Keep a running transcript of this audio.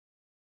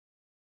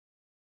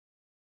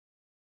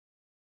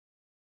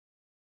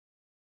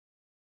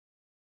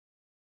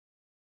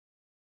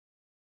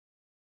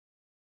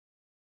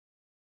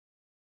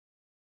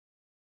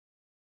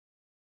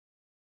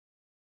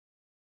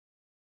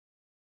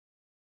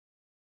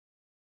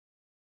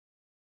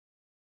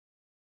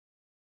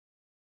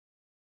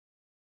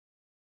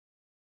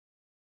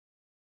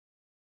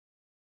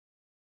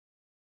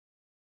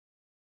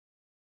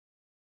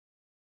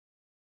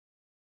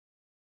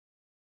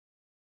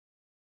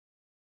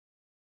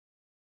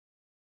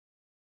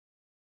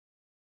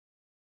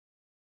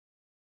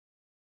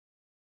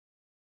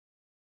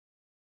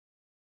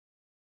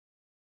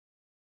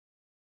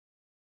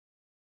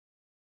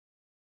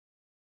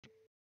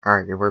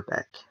Alright, we're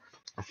back.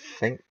 I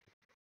think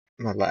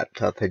my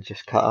laptop had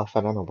just cut off.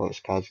 I don't know what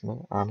was causing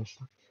it,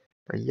 honestly.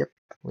 But yep,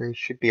 we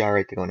should be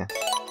alright to go now.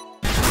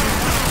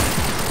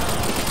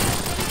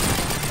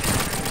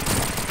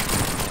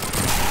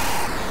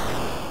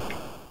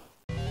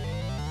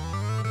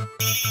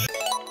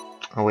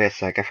 Oh, wait a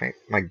sec. I think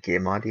my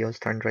game audio is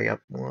turned right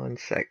up. One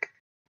sec.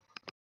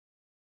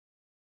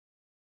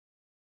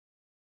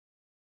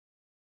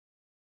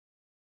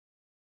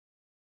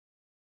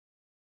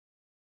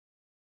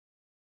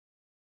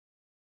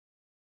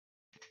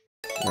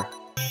 Yeah,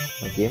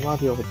 my game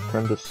audio had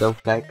turned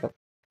itself back up.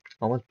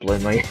 Almost blew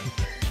my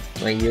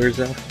my ears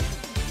off.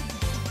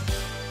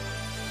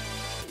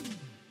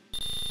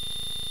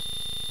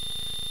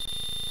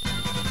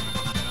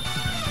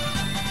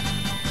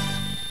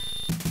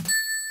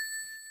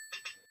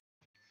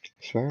 I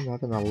swear I'm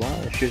having a lot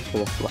of issues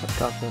with this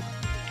laptop.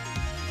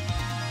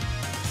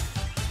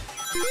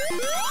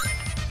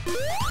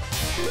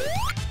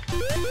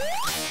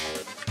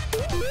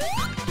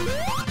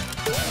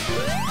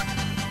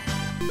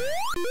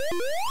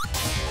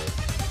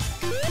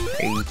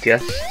 Hey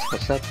Just,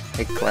 what's up?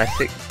 Hey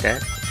Classic,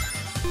 Death.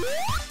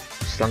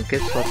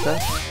 Stunkus, what's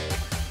up?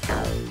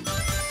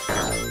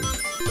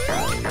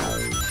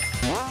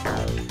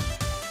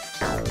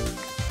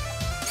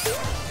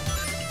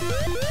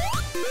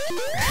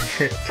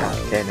 Top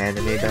 10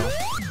 enemy though.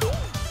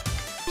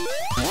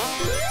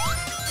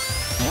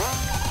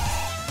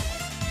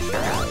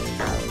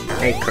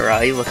 Hey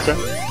Karai, what's up?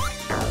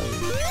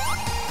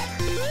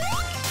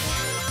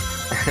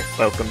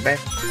 Welcome back.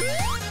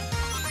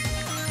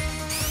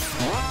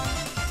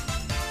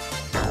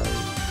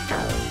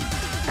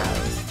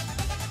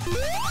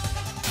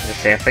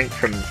 I think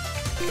for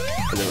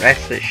the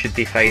rest it should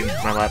be fine.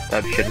 My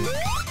laptop shouldn't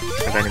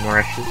have any more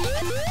issues.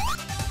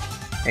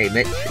 Hey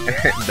Mitch,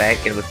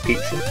 back in with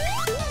pizza.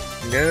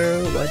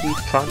 No, why do you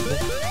taunt me?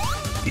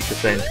 Pizza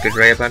sounds good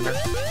right about now.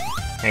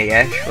 Hey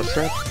Ash, what's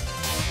up?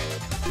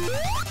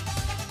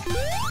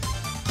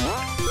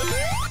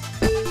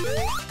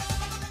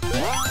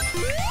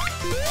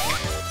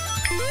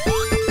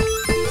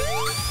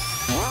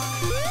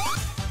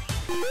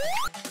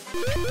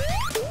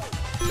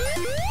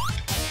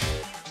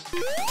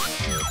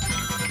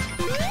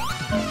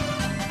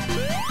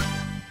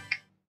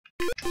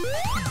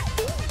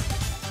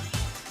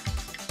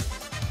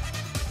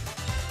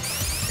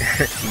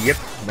 Yep,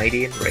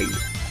 mighty and right.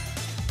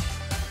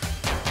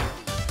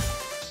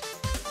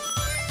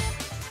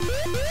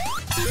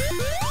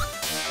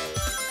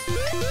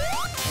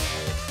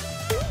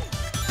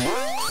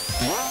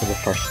 For the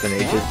first in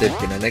ages, did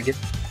you know again?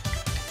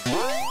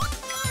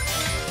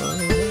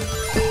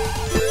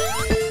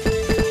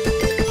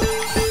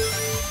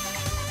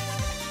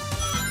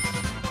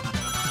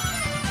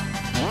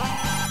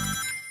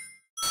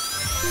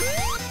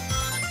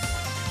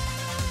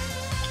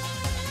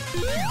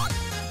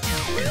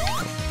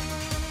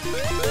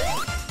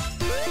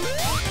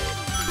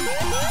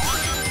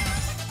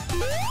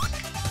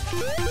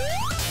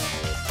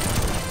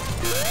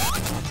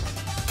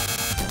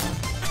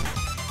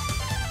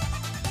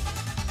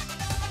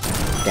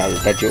 Yeah, the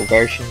digital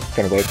version,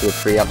 gonna wait for the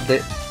free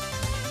update.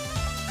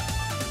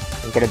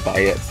 I'm gonna buy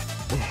it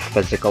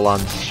physical on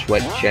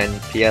Switch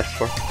and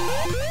PS4.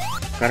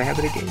 Gotta have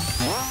it again.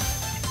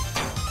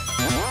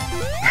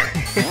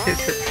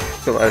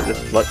 So I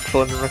just flip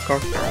phone and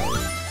record.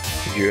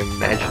 Could you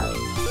imagine?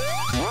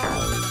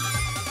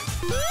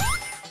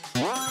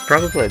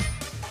 Probably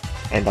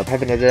end up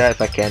having to do that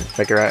if I can't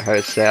figure out how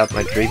to set up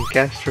my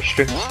Dreamcast for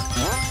streams.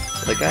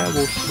 Like I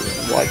will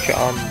watch it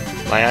on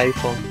my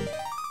iPhone.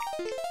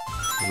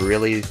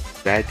 Really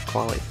bad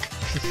quality.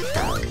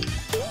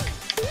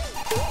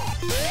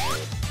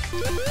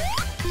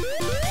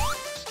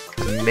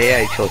 I may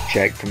actually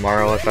check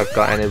tomorrow if I've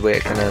got any way to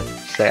kind of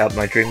set up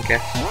my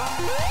Dreamcast.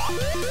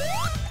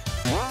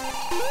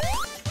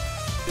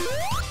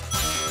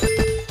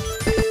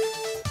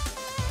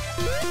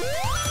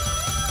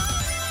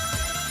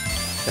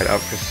 Set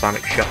up for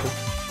Sonic Shuffle.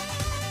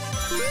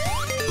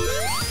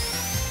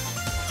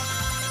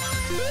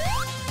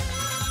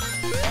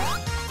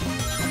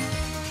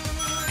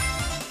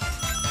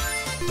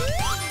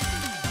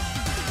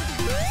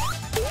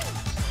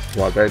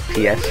 What about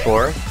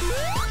PS4?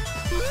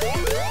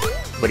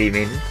 What do you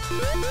mean?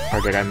 Or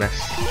did I miss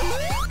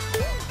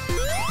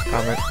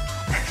comment?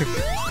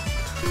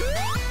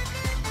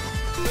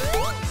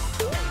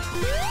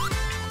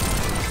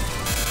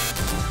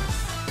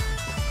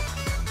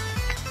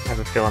 I have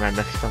a feeling I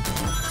missed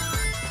something.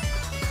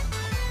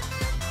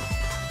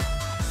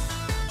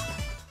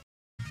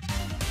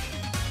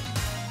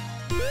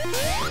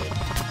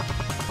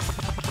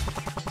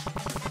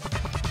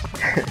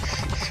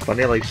 It's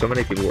funny, like so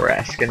many people were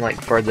asking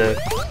like for the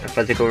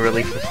physical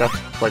release and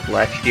stuff like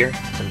last year,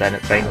 and then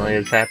it finally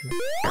has happened.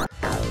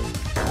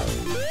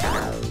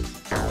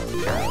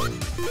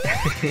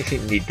 You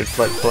need to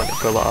flip phone to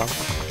pull it off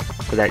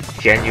for that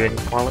genuine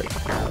quality.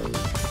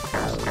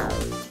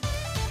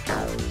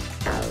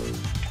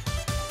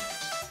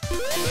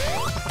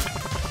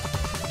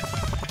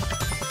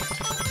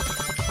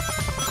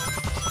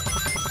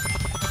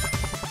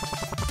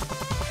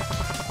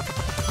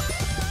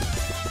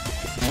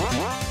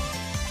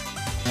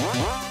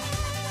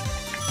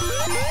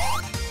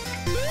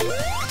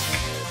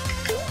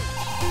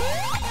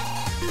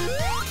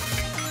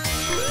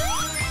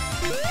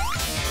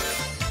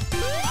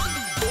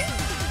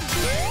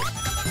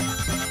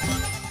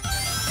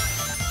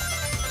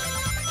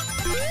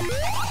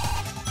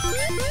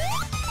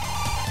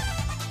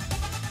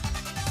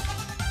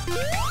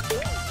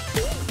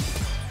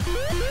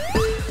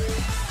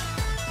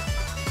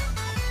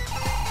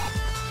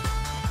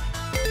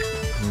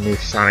 new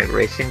Sonic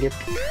racing game.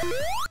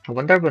 I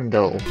wonder when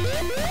they'll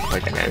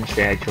like announce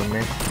the actual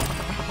name.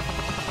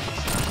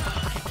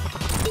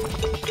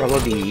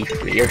 Probably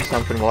E3 or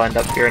something we'll end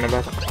up hearing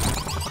about it.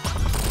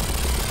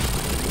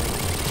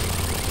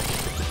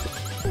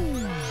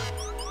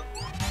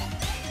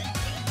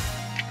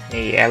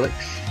 Hey Alex,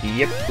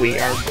 yep, we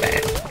are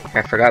back.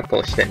 I forgot to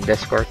post it in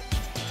Discord.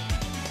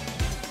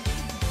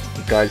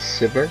 You guys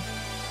super?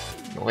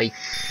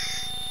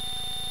 Nice.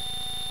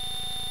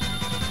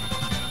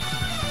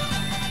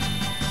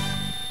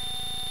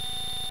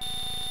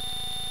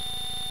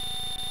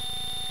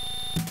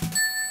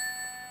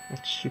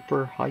 That's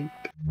super hype.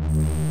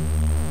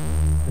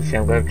 See,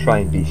 I'm gonna try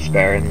and be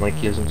sparing,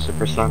 like using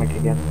Supersonic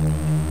again.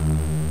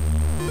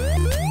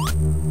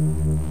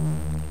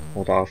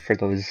 Hold off for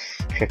those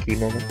tricky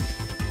moments.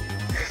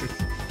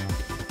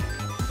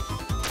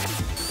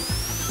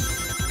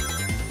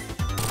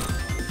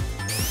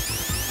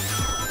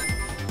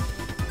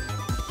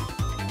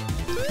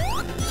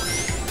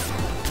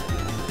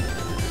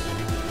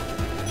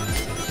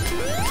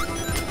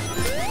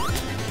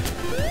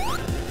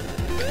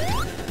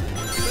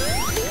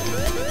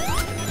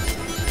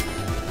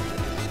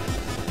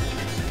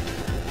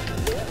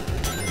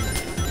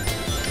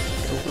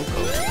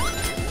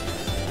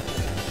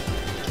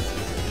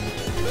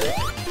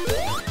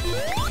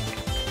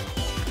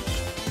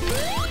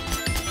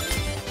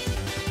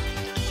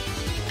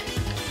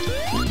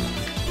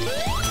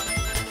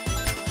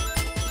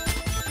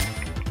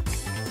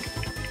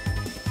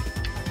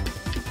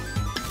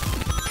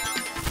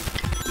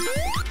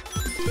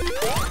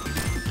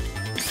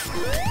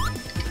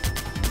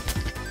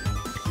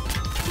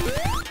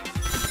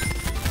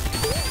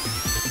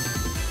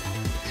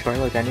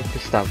 Like I need to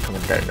stop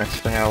coming down.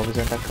 That's why I always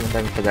end up coming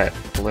down for that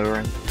blue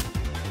ring.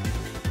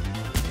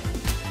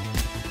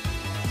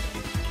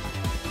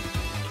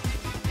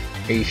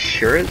 Are you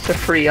sure it's a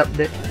free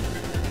update?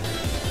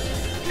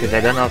 Because I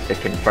don't know if they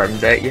confirmed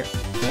that yet.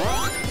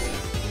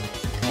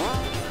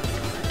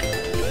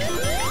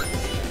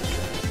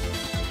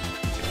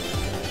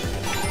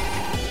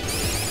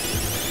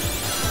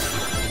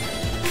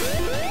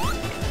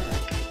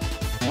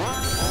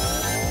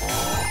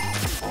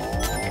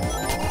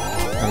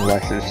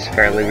 Unless it's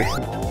fairly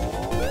recent.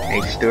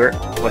 Hey Stuart,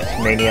 with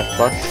Mania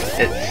Plus,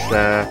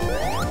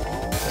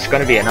 it's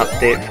going to be an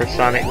update for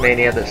Sonic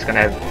Mania that's going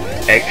to have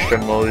extra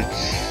modes.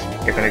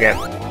 You're going to get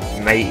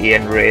Mighty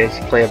and Ray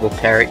as playable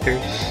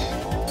characters,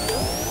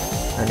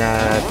 and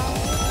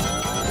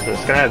so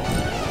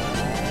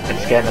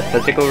it's getting a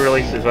physical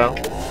release as well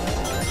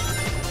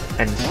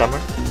in summer.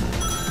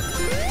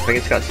 I think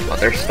it's got some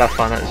other stuff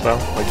on it as well,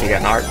 like you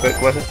get an art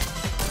book with it.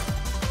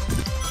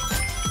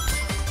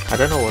 I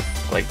don't know what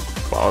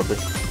all the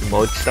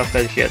mode stuff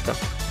is yet though.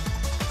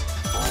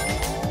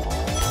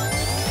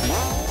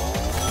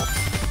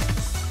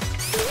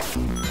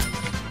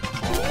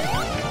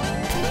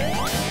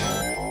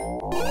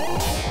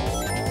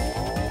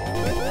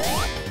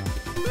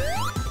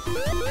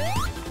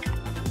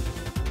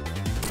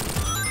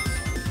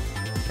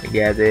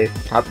 Yeah, the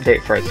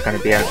update for it's going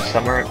to be out in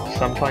summer at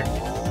some point.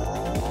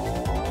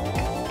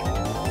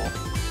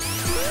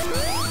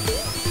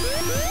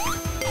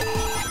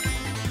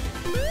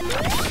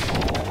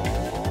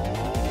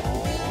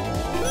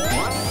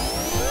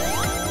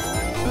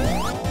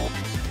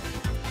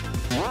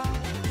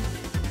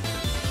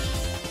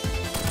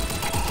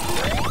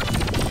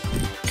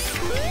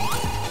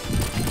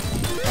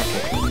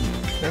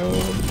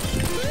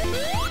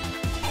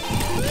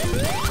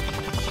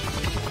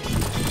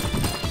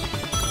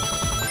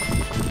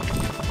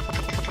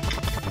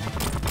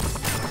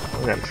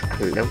 That was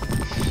close.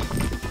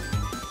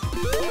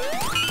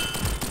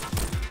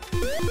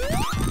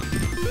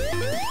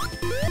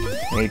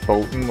 Hey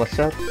Bolton, what's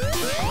up?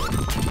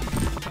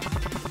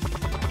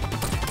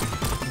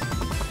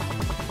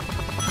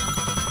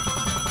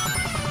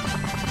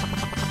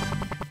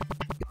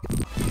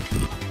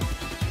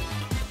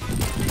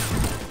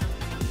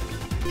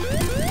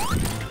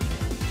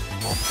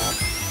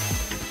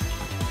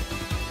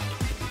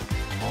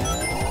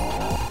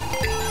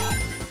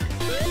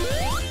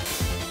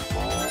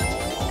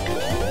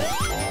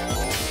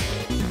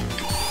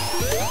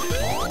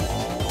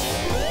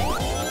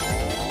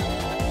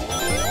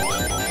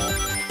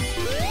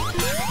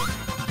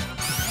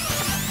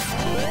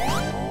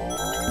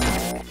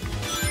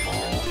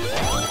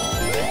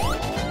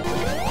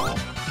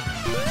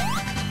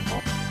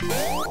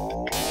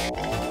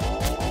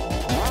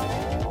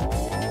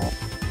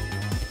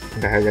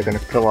 How they're gonna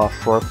pull off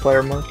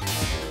 4-player mode,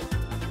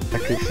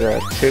 because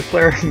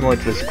 2-player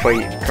mode was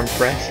quite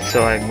compressed,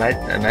 so I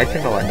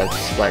imagine they'll end up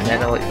splitting it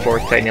into like 4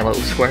 tiny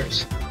little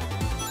squares.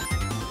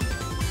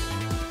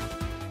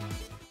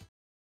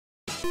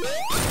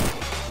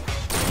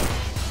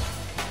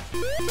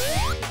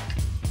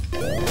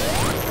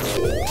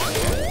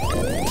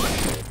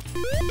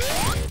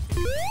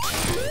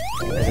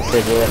 As I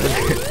said,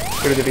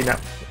 it would have been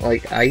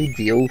like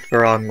ideal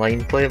for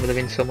online play. It would have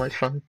been so much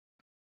fun.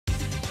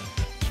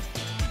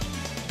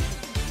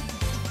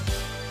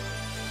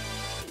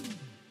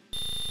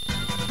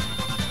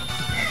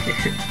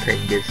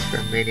 Thing is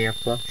from Mania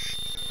Plus.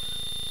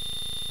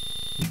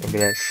 Remember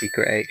that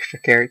secret extra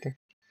character?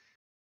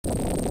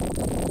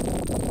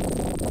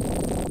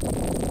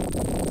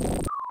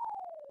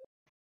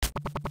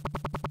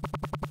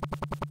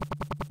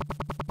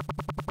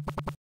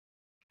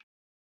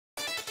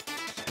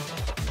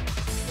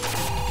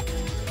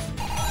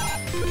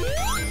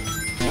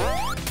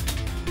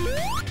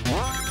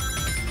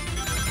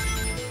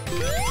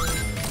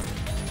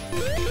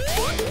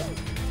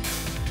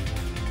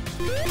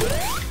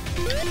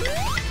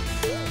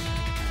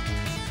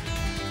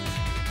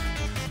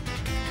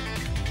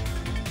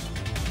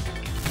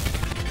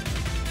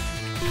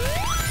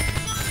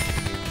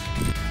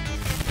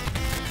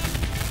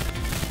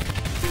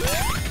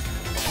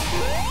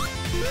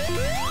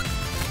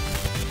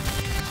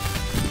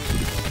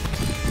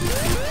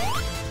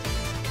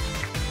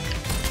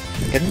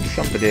 Didn't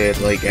somebody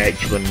like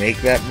actually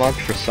make that mod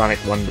for Sonic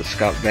 1 that's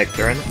got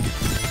Vector in it?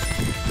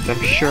 'Cause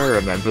I'm sure I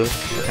remember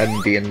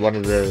him being one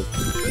of the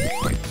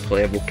like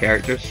playable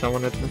characters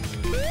someone had made.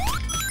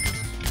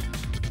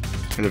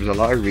 There was a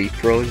lot of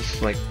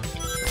repros, like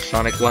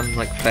Sonic 1,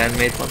 like fan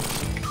made ones.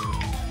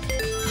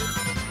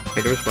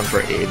 Like, there was one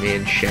for Amy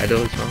and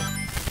Shadow as well,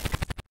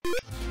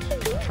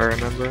 if I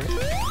remember it.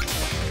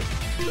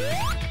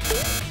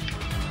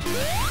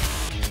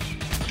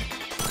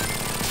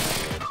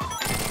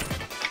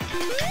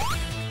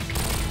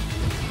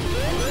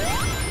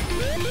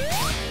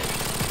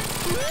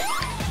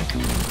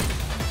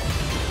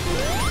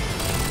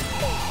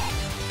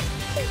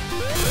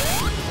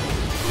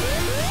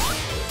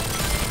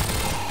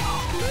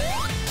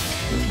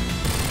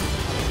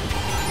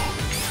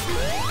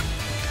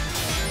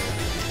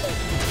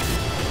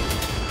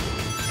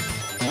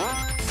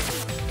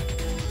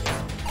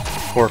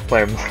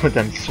 Four-player mode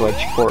on Switch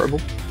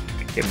portable.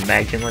 Can you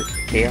imagine like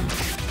the chaos?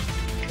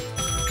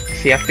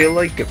 See, I feel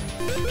like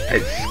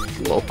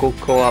its local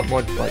co-op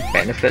mode like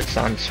benefits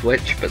on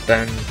Switch, but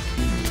then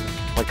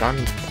like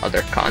on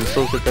other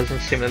consoles it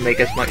doesn't seem to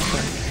make as much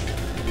sense.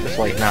 Just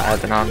like not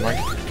having online.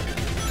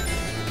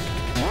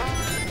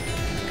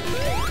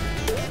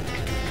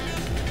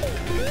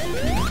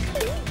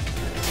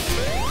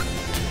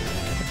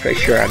 I'm pretty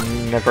sure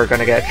I'm never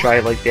gonna get a try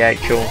like the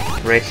actual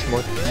race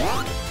mode.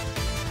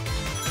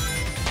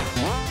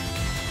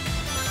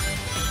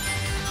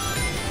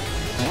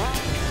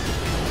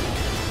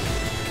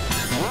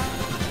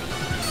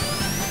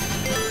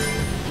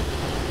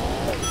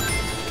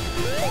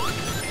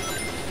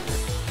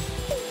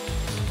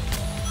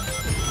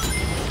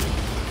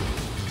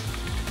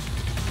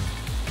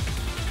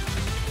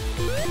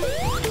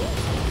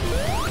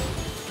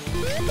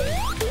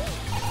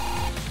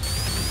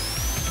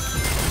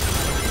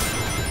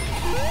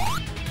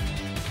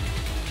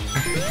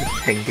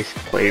 Hengist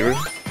playroom?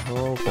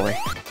 Oh boy.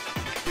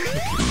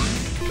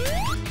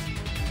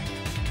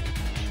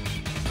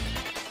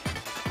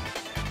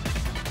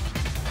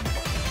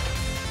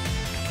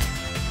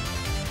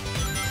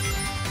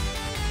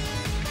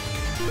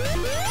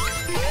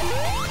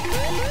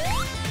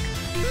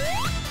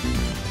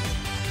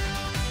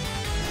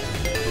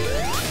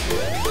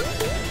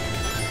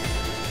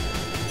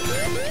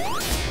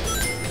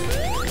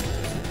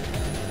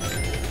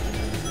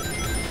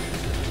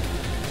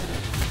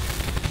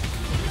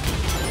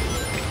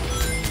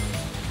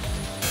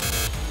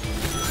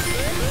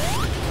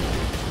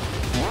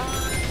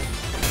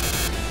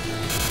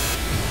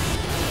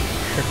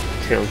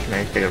 Tails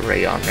managed to get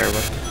right on there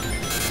with.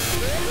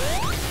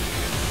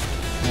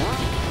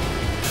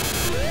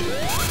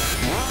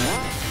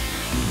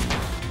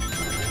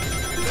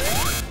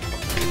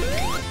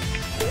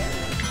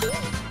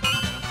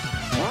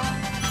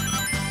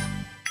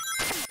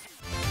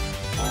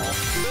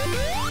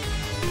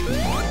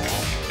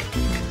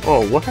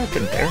 Oh, what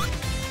happened there?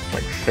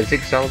 Like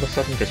physics all of a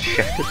sudden just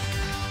shifted.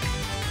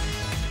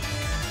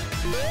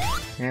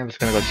 Yeah, I was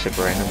gonna go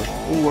super random.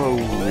 Whoa,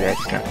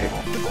 that's not good.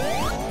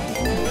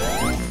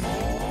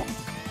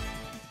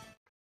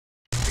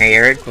 Hey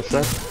Eric, what's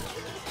up?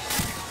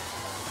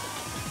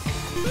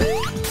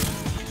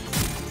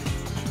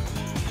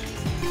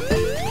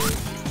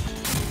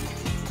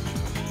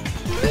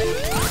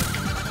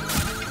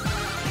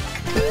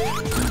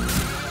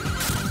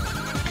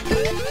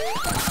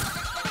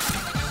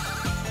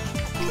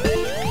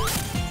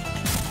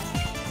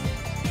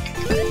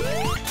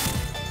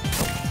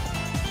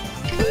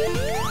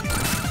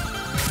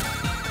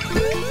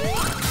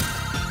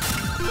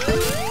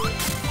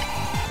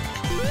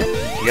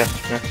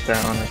 Just missed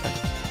that on it.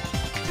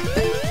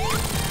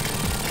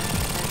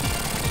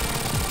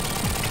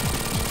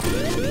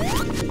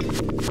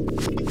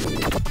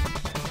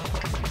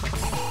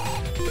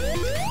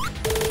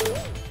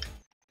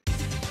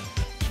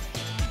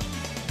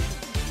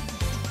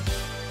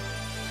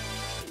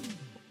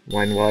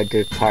 When will I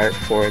do part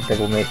 4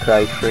 Devil May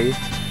Cry 3?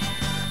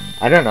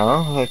 I don't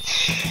know,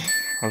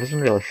 I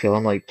wasn't really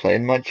feeling like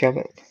playing much of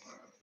it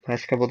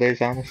past couple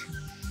days, honestly.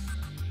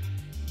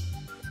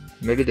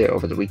 Maybe do it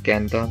over the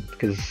weekend though,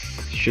 because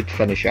should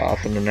finish it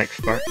off in the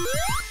next part.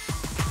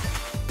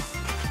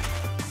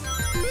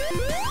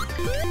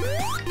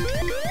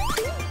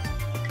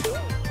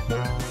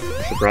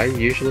 surprised.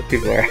 Usually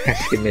people are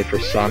asking me for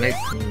Sonic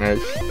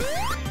as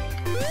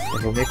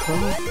Devil May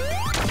Cry.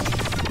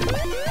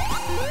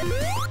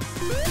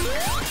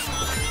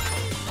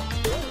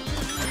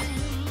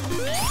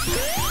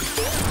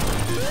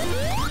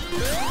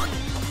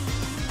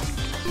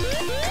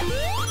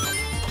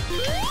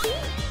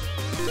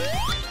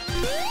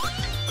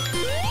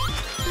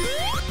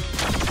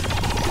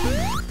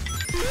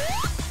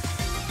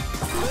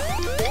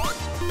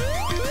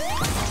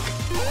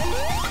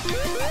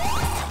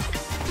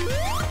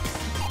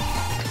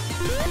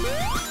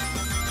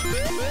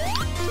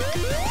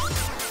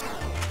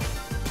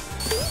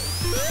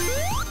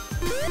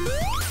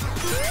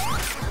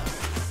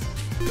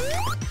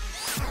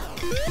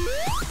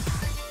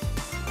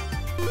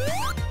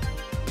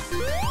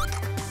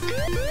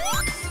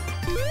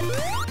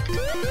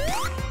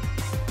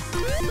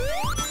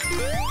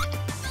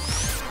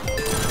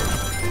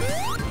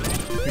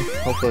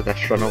 Hopefully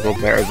this run will go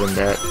better than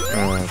that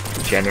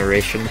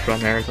Generations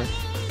run earlier.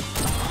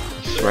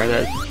 I swear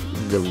that's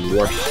the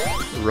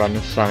worst run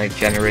of Sonic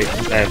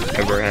Generations I've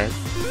ever had.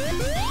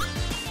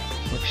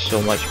 Like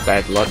so much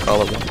bad luck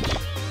all at once.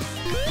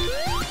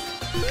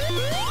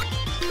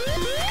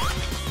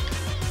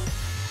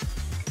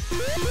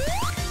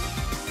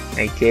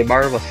 Hey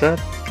K-Bar, what's up?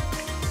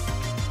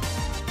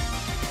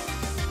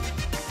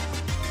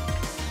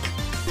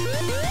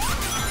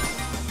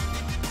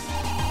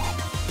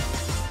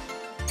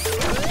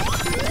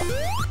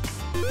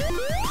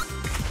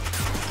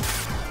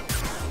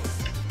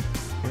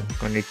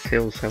 I need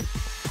Tails help.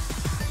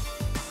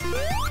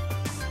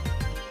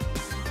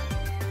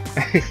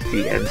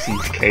 The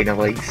MC's kinda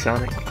like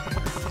Sonic.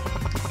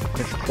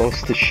 As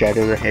close to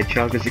Shadow the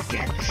Hedgehog as it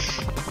gets.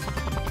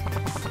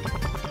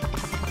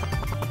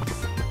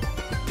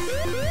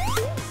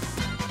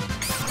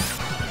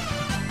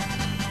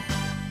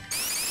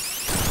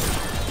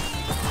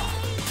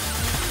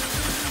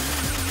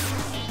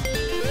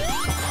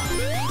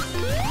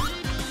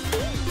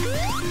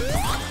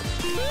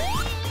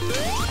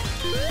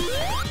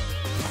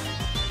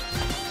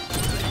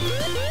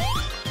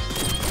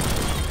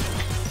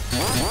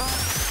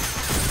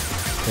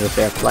 If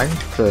they're planning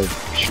to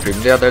stream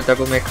the other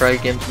Devil May Cry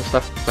games and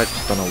stuff, but I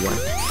just don't know when.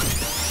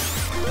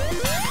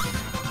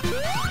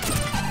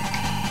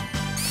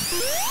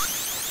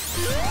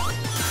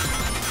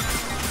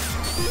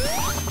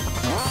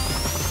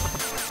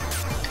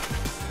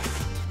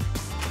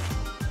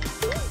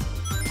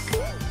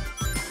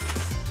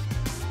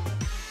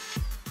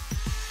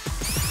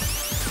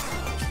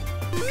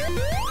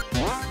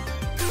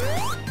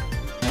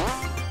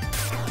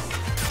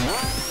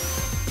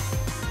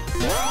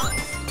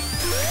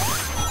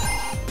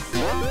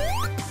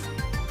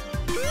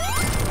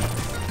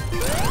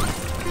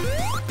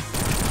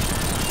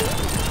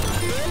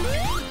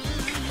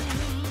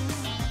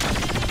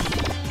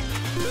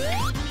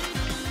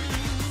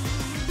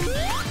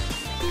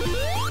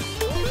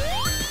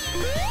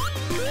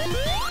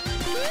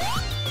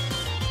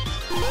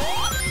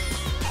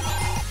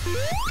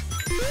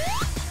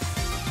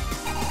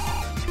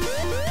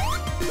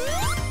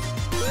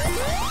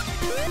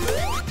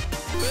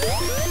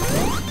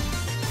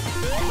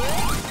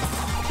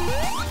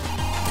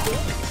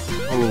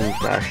 Ooh,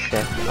 gosh,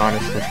 I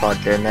honestly thought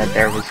doing that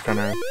there was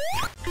gonna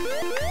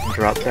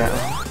drop that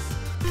one.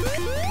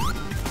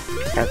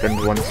 It's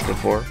happened once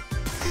before.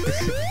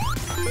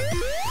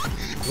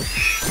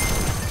 Squish.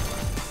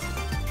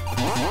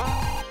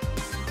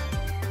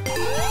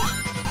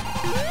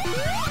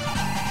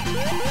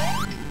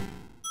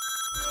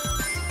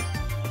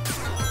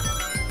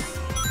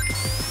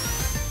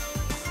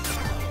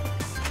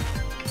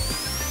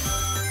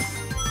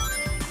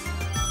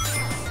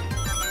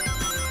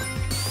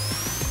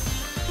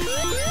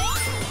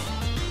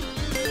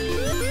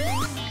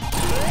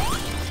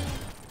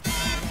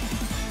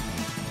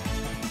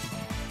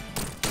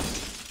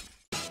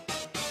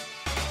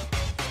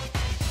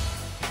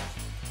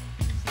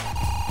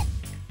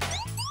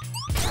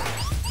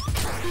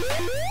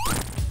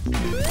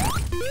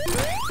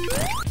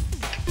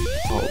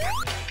 Oh,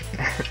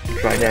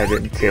 try to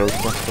edit in Tails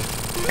muscle.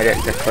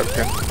 Edit the clip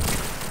then.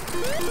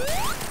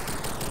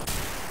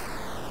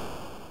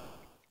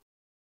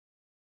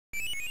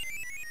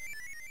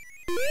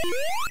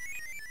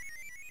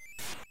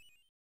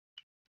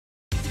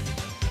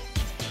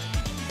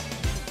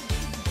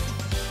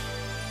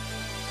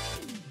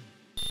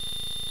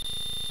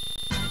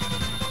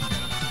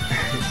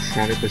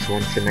 Sonic was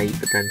once a knight,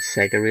 but then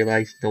Sega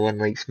realised no one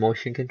likes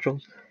motion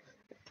controls.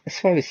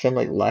 That's why we sound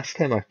like last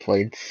time I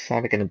played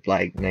Sonic and a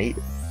Black Knight.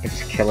 I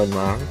was killing my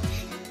arms.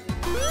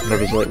 And there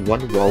was like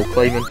one wall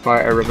climbing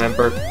part I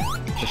remember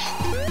just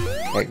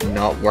like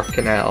not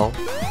working at all.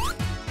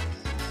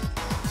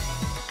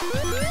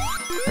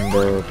 And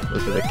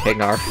was it the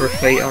King Arthur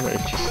fight on it?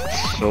 It's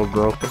just so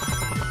broken.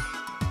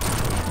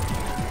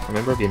 I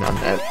remember being on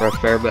that for a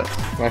fair bit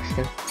last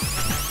time.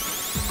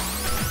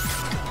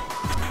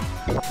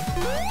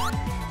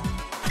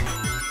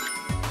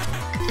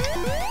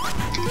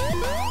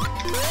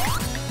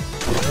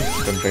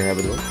 Something I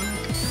would look.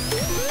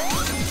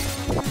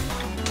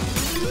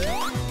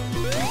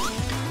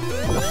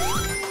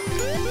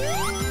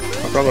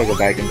 probably go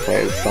back and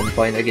play it at some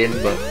point again,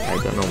 but I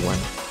don't know when.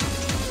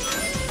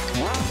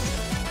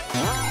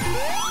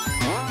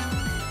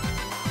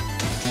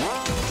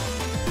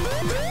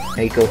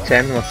 Echo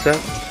 10, what's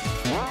up?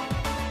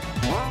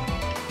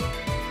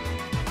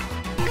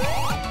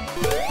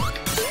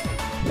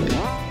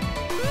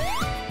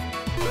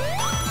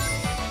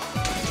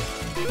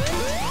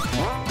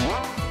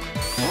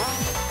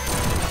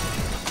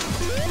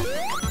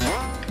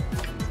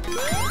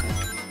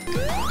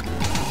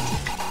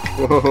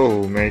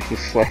 Whoa, managed to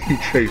slide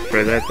right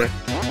through that there.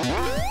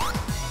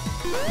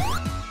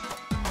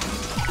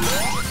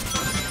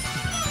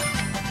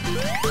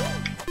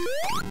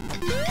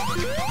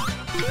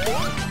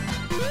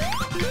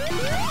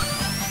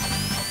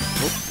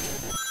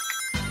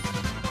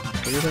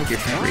 What did I get?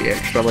 3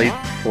 extra life,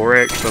 4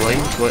 extra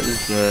lives?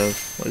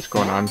 What is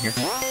going on here?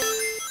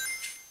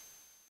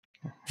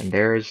 And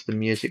there's the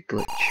music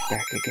glitch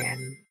back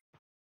again.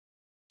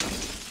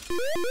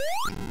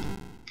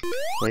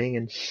 Playing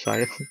in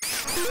silence.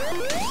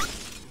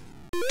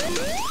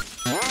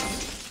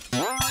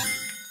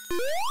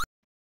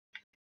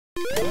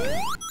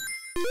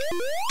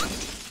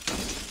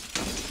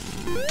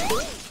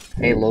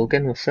 Hey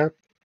Logan, what's up?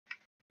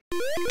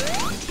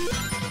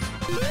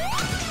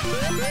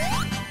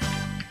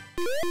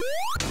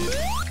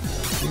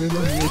 Give me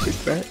my music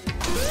back.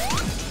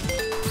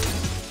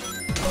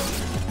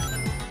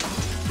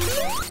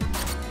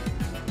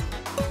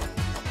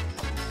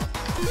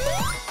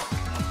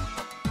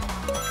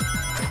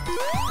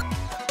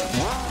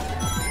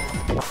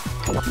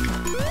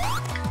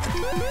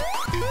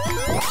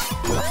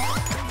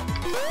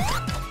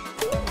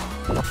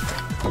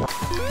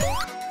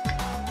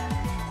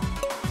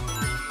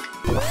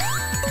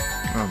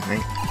 Oh,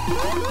 mate.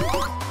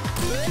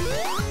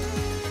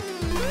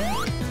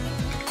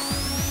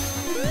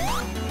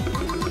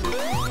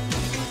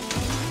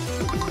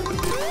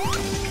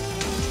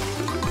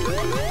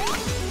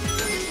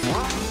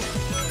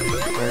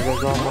 There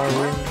goes all my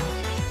rings.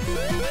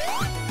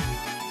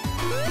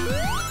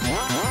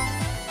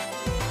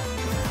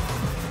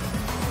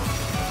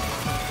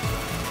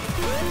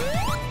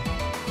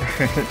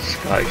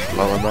 Scottish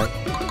lullaby.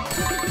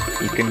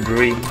 You can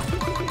dream.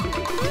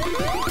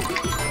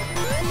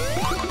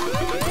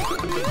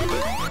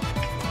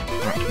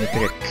 Need to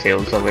get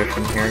Tails away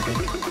from here again.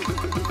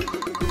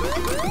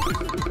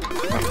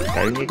 Oh,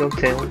 down you go,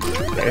 Tails.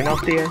 Down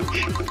off the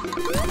edge.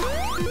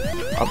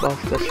 Up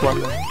off this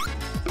one then.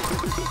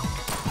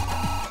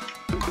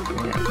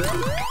 Yeah.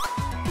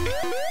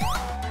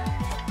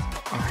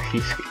 Oh,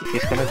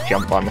 he's gonna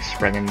jump on the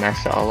spring and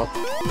mess it all up.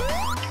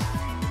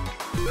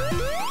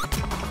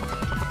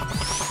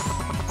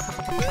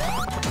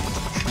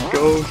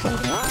 Go, son.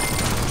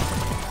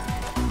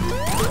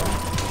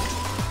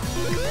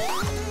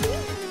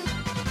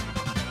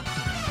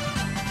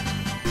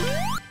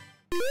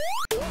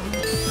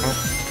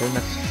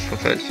 Goodness,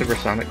 without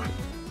supersonic.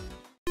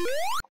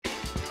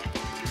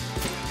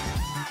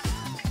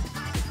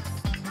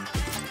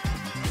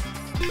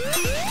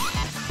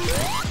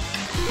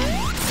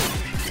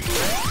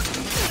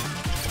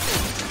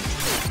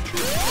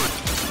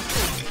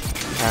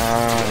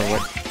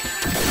 What?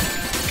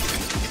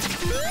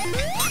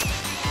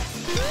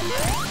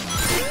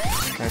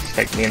 Try to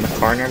stick me in the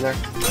corner there,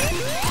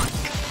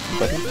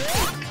 buddy.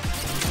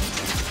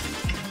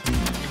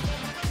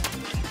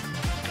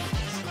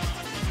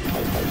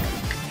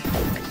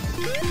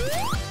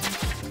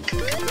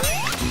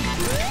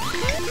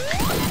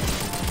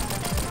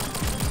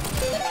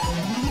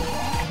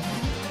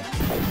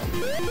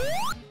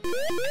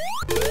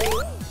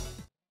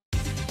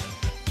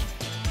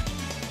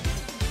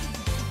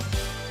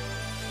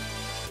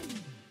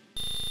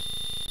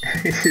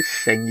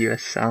 Sing you a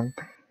song?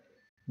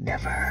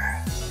 Never.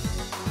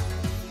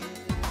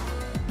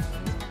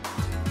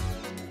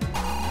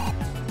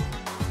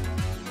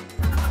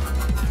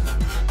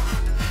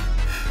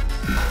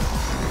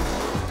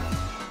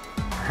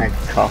 Had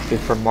coffee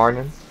for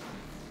morning.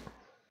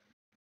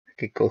 I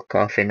could go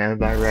coffee now,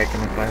 but I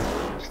reckon if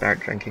I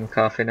start drinking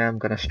coffee now, I'm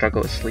gonna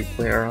struggle to sleep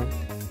later on.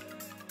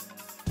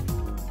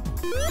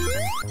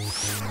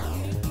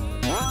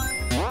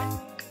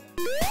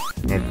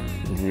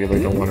 I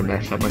really don't want to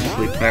mess up my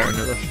sleep pattern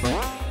at this point.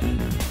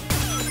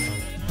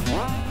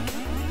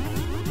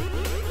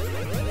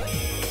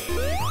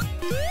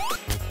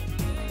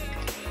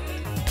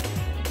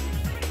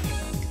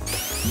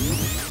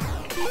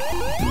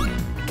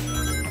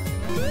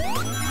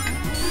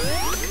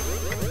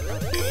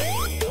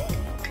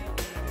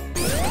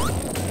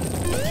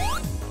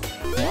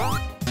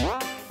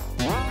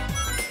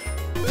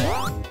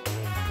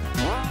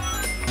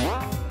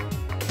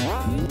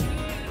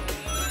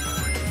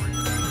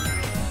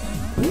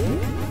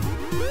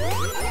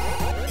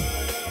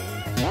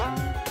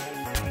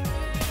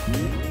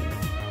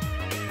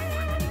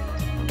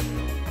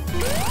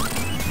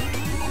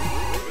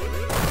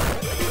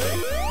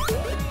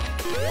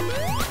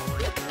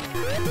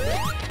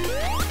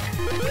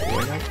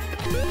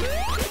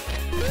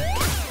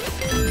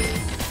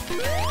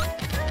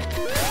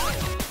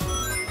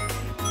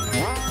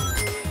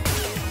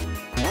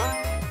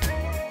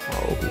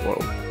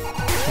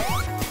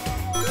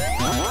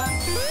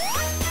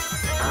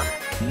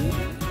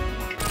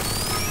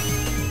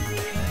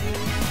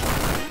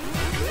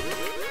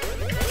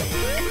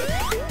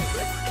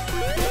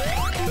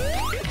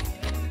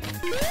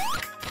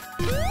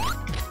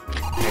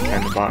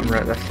 the bottom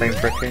right this time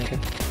for a change.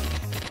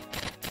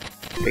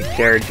 Take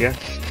care, Jess.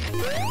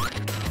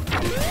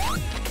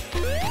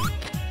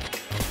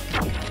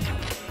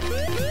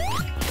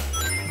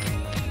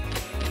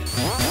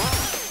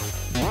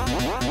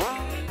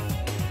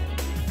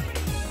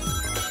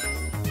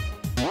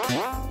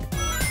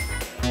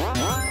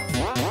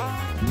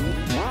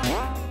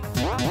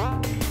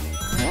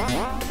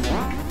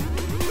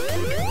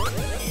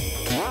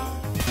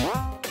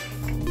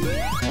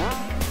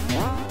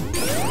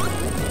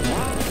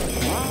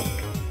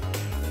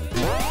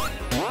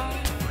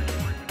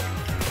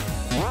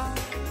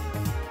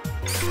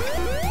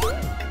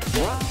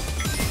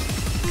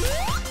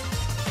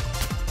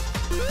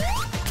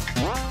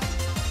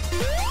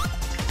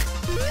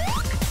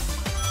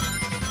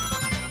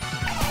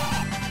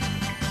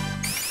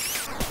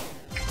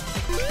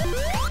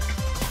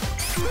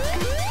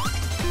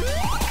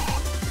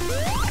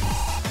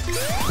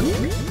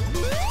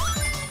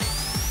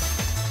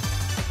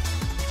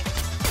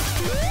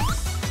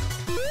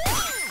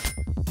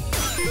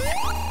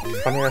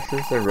 Funny, this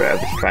is the route I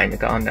was trying to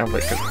get on now,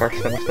 like at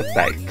first I must have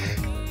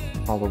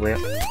backed all the way up.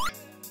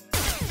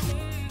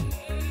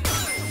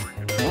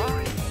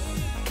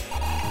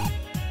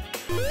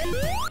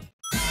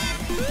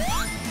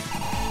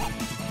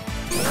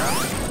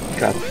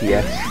 Got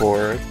PS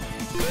for...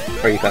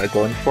 or you gotta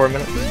go in 4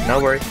 minutes?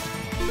 No worries.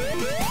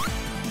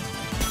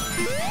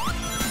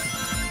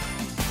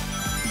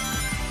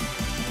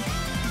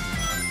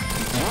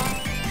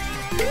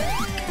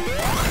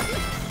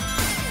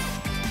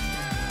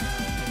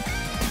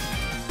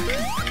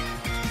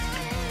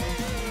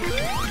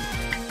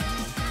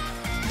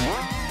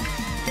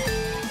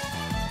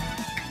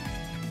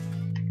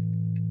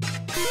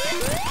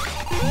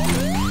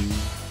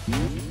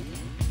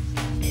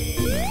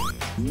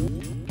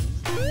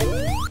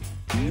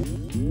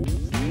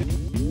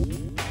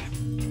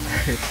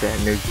 It's that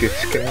new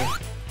juice guy.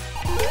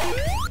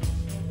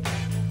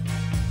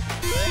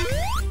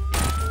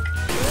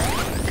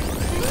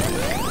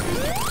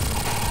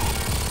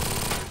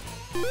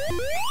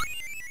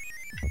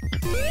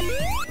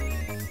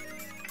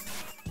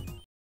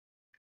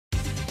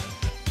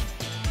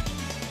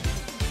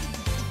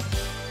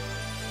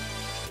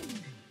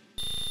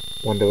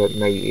 Wonder what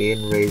Mighty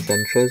and Ray's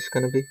intro is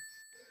gonna be.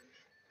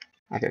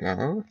 I don't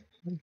know.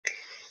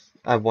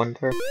 I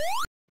wonder.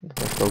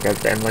 If they'll give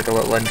them like a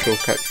little intro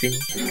cutscene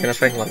kind of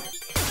thing, like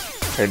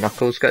how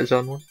Knuckles got his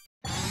own one.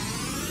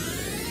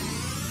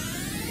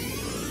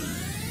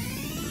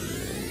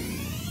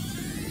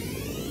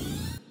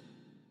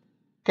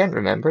 Can't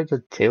remember,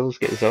 did Tails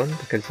get his own?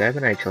 Because I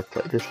haven't actually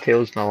played this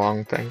Tails in a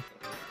long time.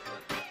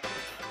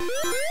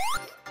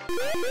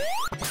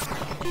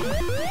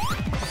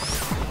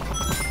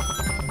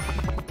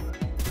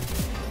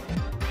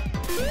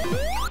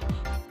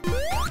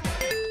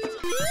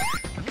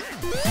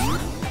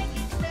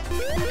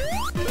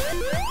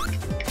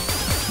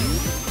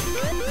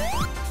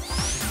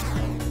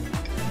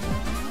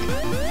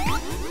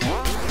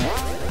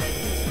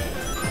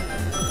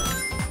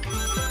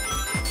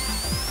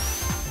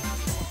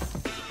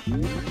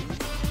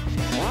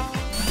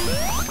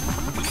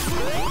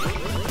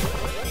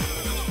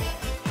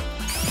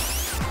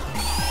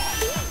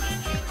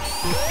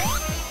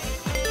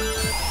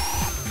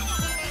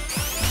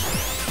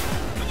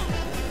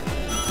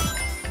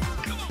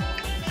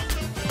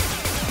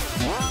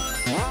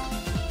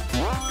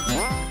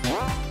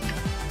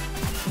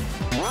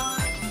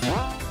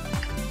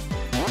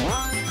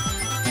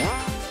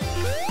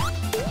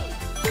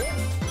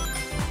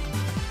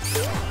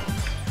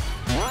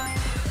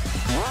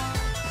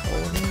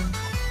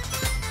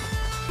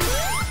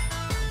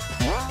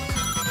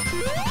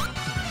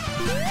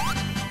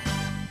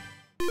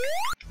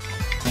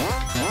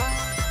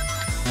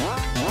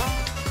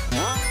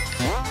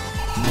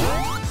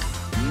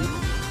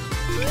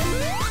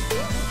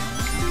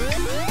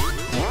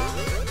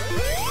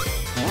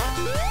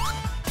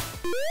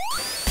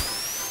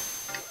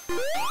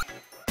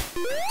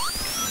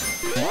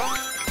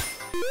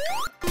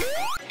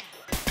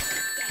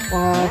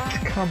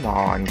 What? Come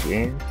on,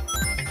 game.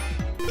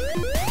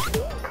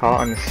 Caught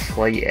on the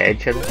slight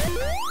edge of it.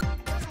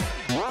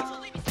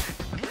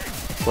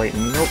 It's like,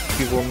 nope,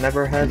 you will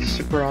never have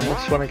super on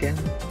this one again.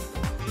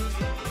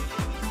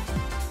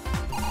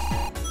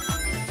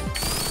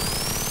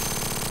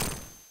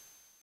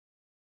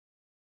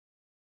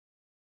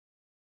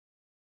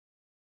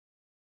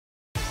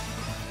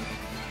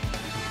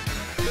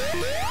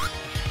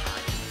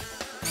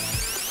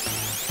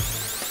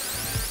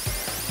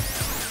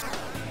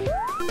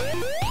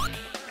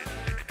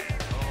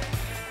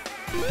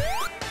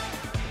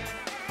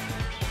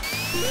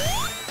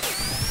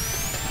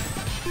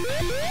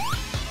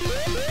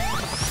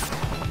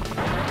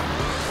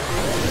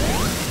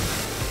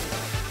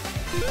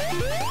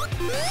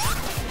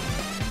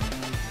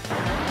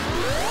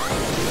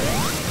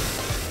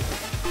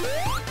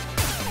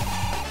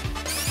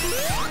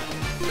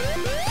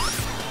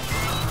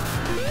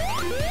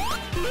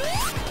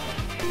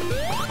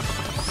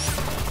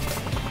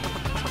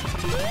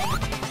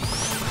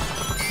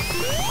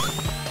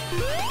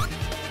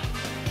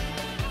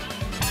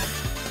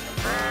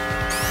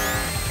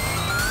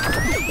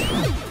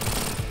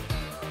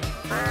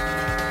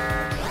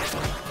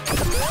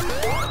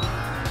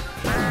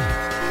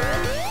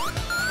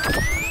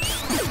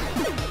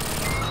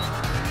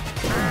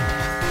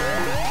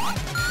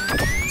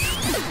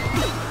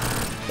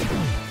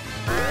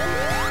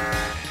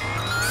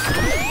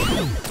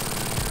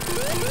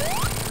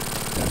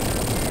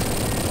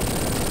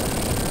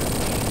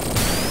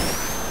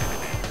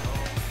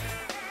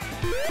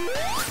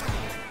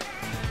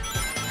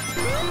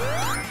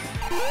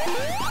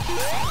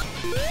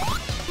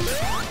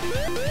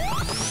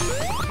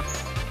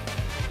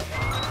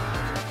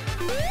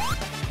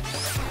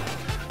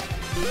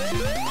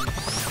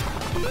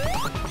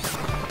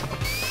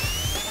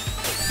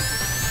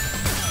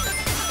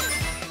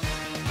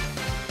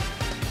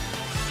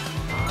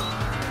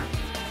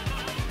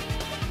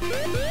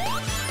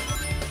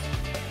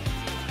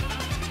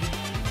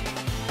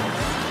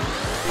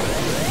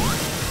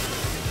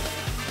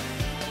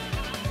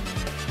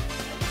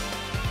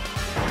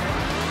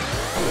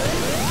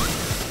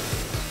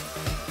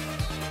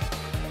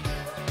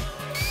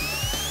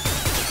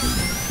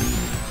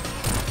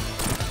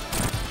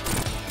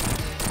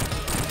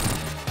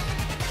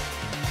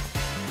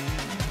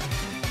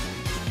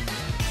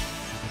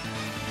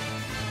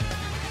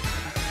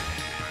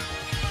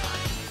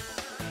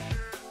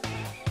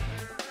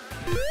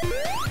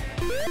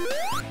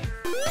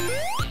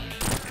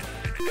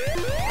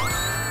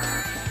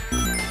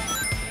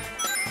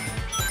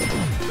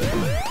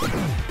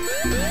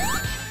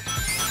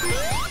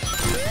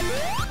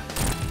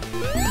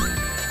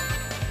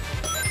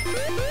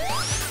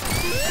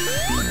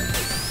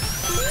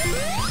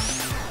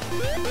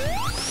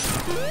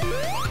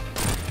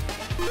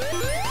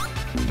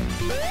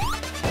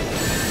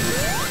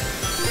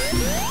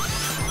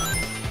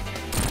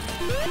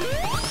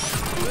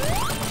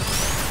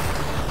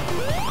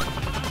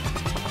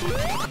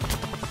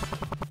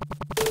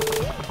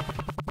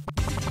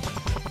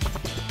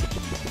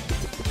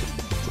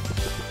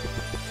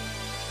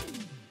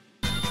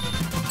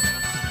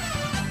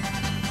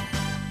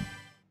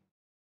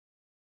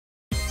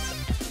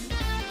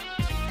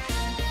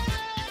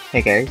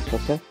 Hey guys,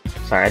 what's up?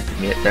 Sorry, I had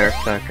to mute there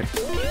so I could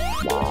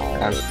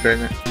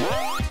stream it.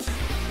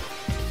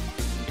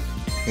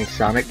 Hey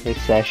Sonic, hey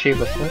Sashi,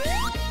 what's up?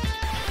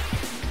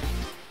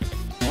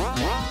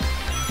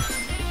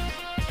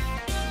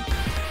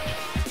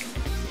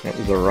 That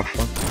was a rough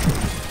one.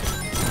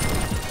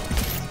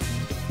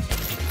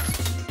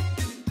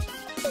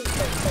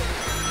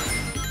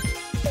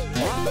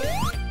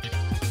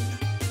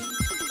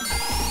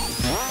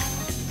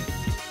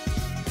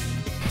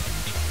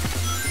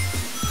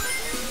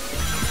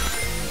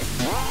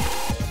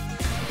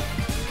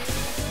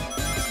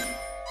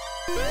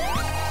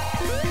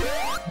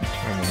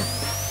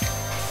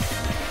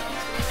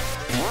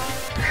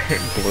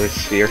 Blue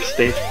sphere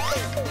stage.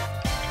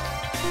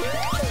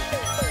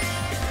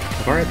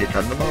 I've already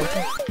done them all.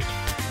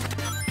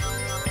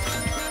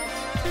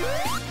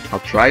 I'll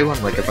try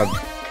one, like if I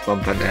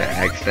bump into it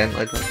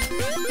accidentally.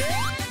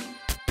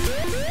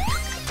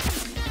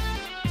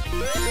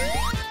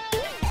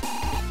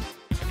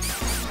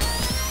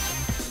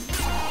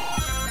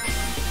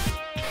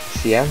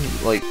 See, I'm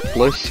like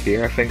blue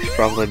sphere. I think is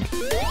probably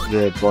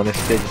the bonus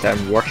stage that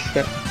I'm worst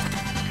at.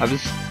 I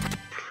was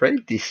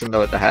pretty decent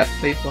though at the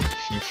half-pipe ones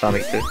in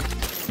Sonic 2.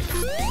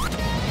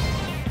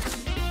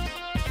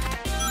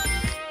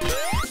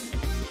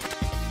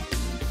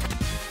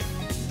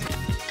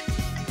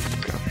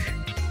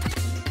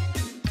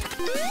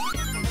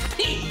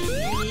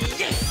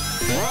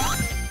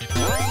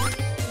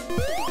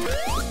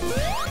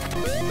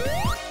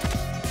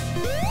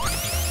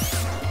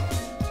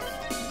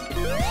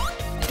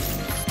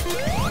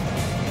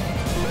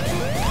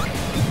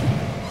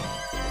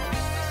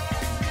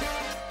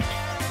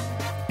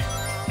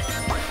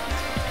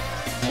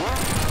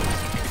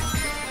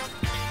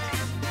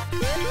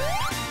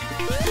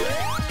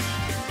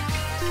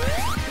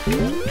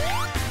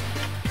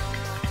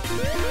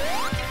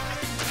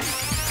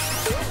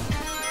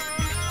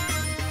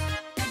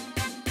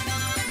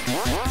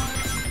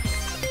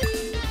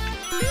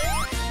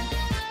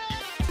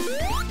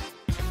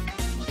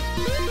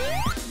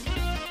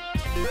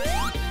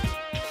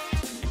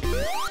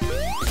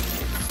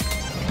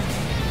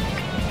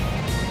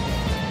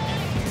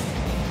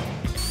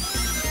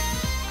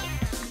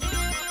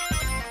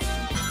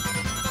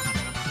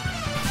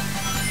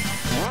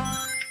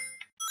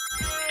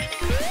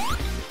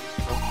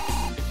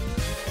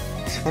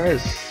 As far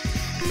as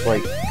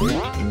like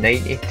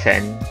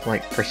 90-10,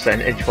 like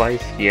percentage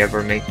wise, do you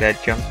ever make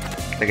that jump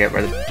to get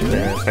rid of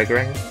the big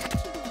ring?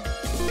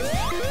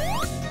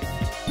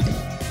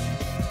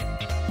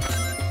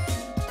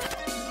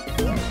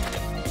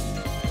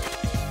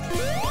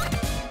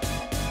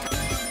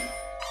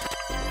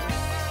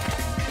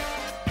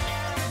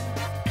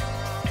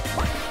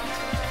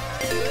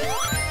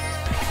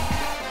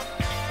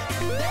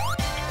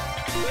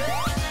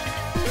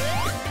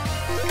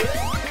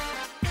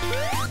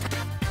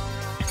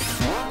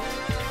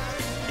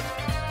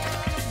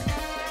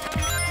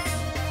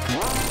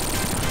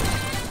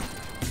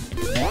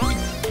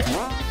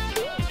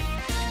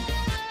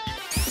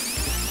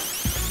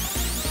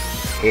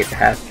 Hate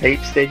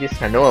half-pipe stages.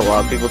 I know a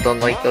lot of people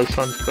don't like those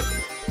ones, but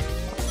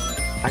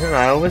I don't know,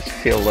 I always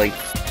feel like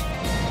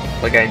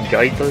I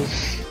enjoyed those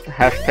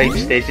half-pipe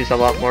stages a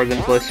lot more than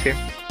Blisssphere.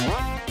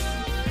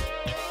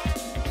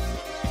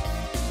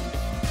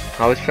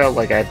 I always felt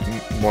like I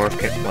had more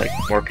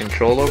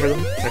control over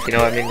them, if you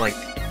know what I mean. Like,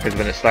 because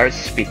when it starts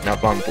speeding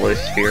up on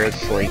Blisssphere,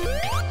 it's like,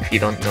 if you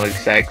don't know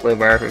exactly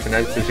where everything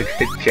is, there's a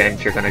good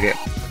chance you're gonna get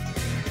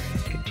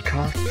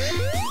caught.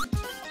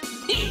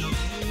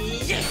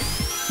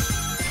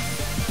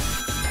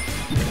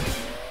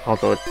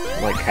 Although it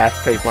like has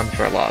played one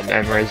for a lot of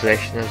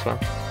memorization as well.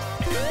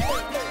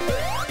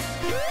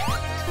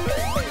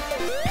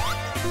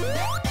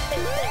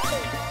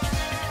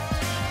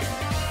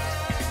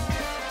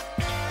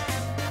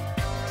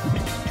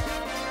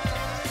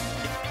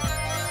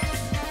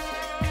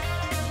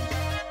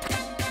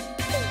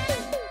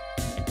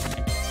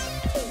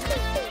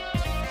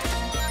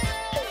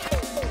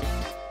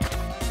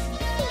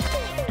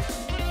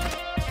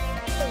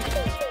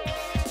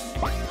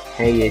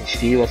 Hey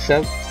HD, what's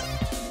up?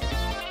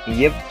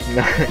 Yep,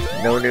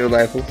 no new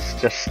levels,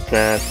 just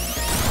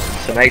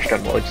some extra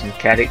mods and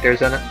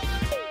characters in it.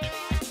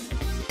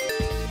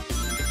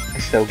 I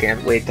still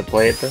can't wait to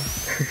play it though.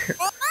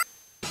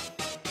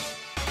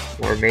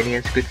 More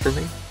Mania's good for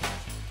me.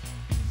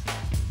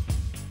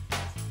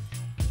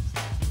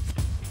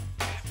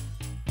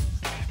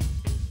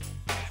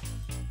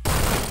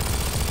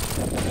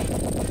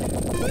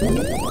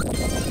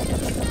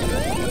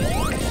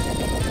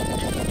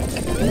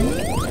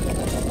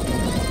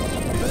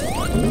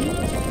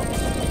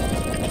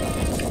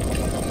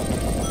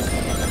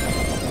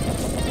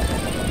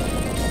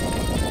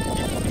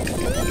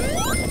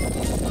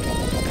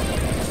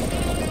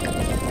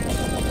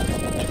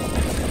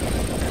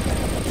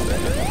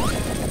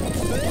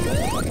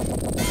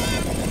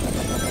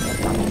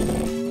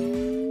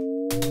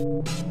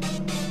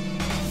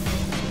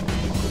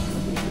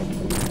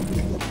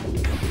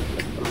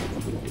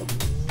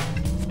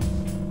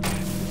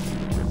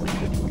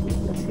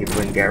 See if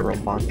we can get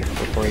robotic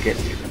before he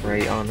gets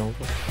right on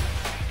over.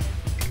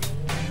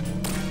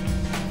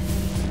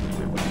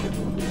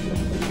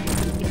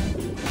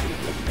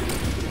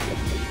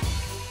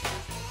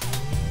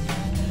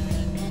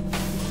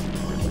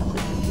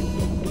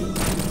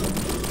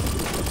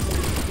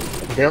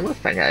 The only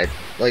thing I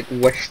like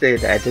wish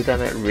they'd added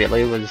in it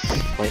really was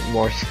like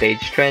more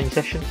stage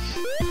transitions.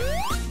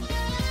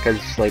 Cause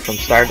like from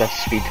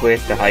Stardust Speedway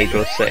to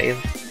Hydro City,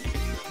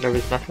 there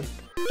was nothing.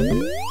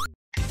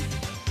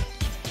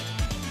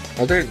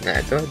 Other than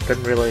that though, it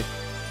didn't really,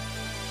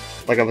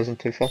 like I wasn't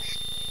too fussed.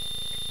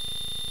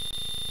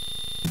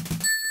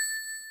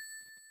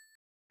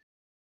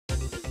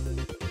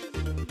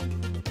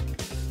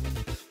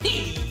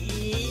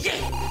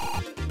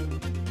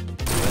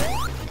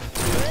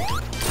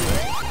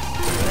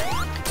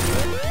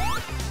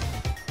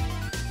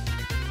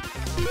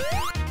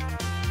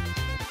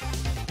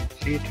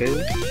 See you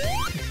too.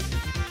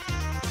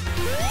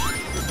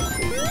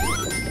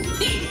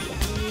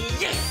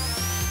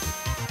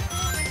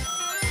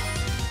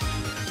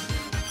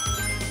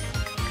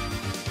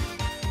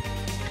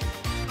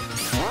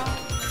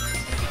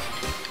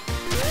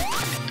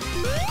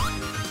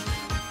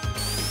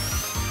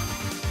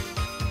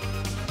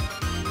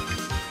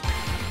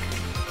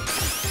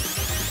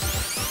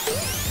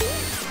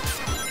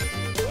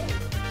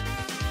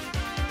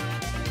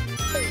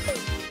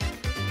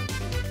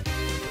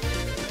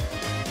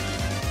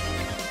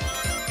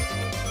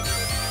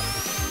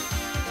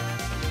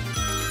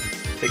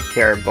 Take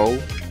care, Bo.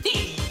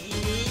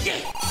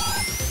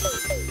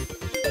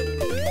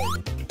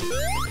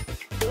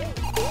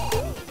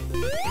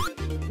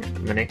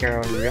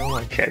 Minicare, I really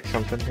want to check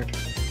something here.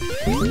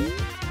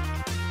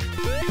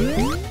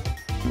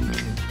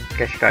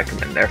 Guess you gotta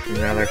come in there from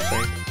the other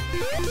side.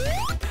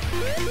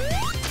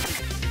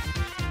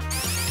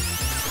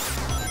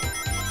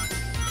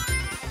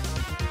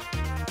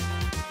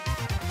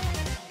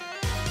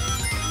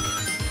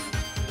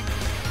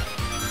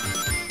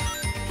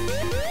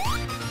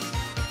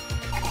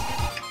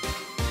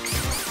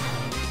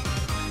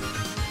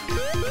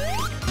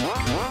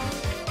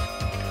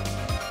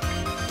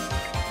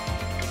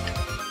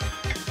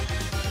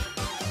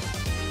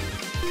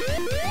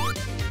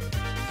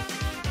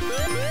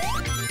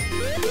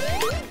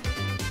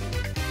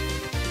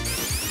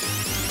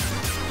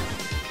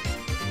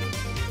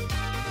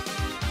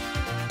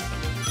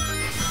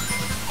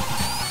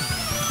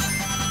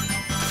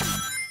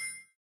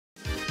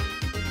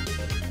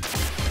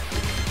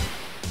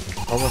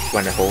 Almost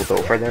want to hold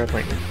over there,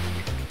 like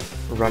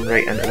run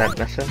right into that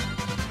missile.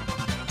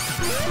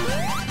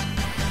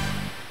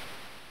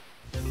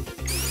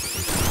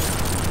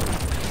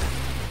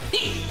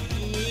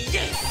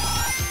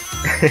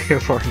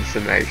 Want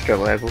some extra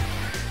level.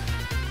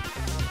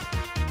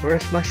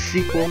 Where's my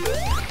sequel?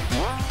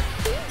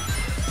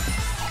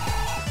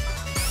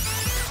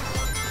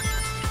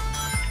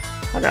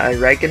 I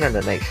reckon in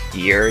the next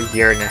year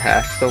and a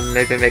half they'll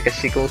maybe make a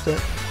sequel to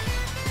it.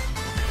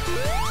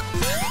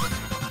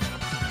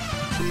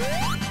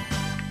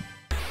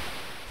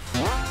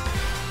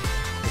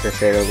 As I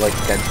say, like,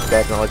 I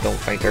definitely don't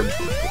think there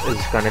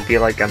is going to be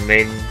like a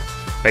main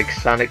big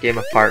Sonic game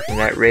apart from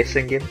that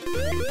racing game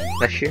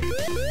this year.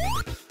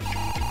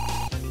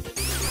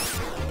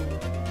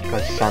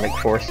 Because Sonic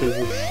Forces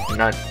is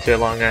not too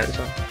long out,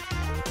 so.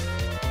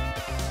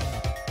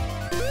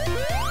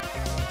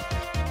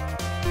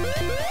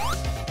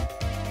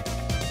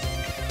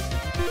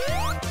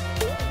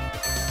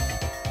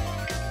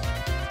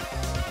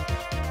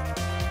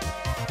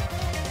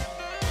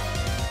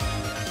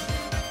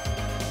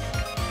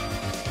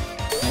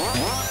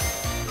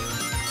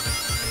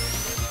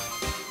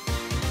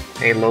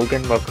 Hey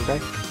Logan, welcome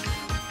back.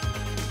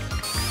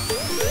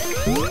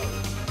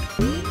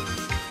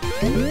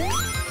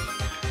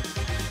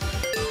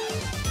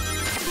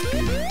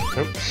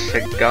 Oops,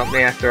 it got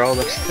me after all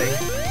this time.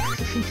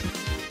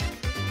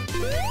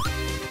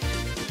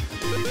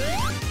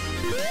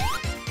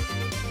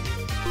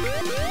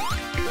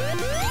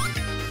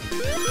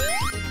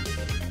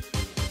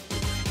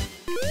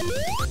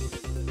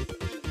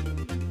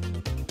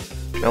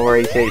 No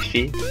worries,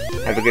 HG.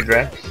 Have a good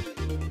rest.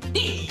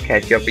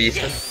 Catch you up with you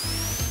soon.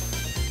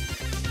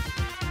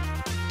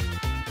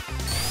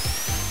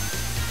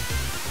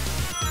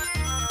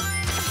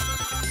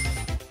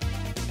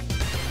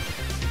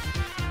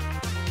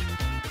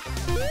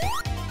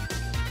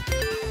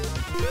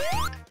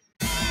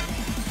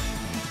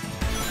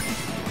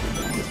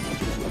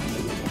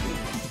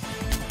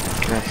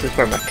 This is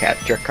where my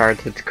capture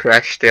card had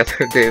crashed the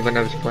other day when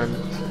I was playing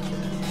this.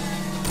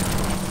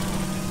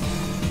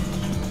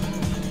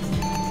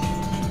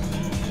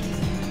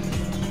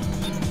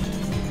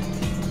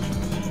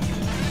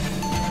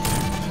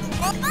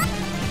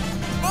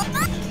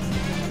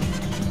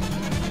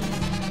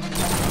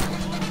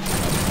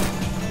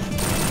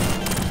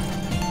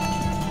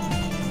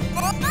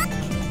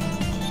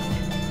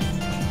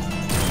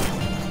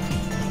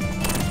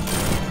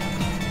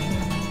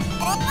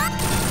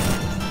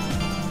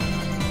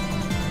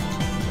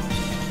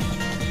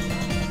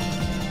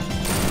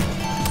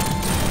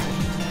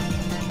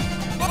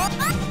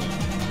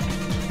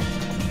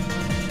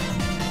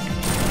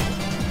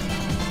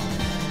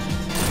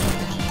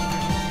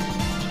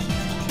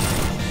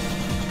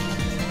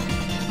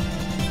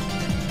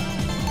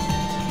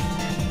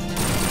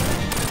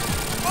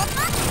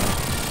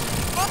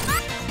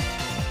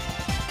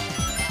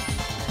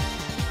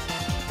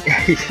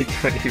 You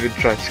don't even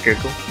trust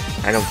Google.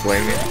 I don't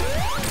blame you.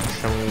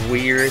 Some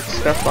weird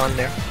stuff on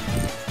there.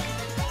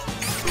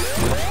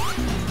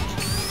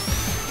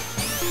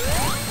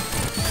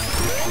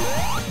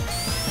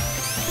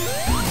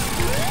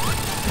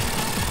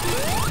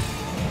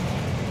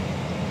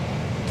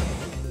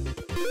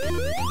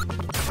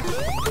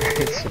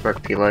 Super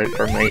peel out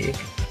for mighty.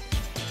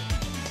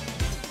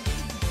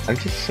 I'm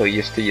just so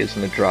used to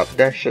using the drop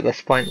dash at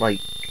this point,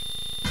 like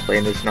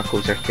playing as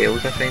Knuckles or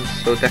Tails I find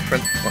so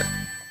different.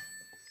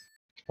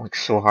 Like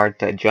so hard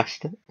to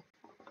adjust it.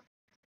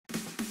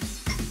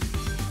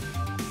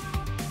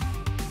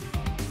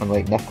 And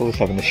like Knuckles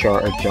having a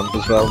shorter jump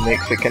as well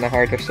makes it kinda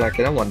harder, so I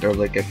kinda wonder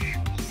like if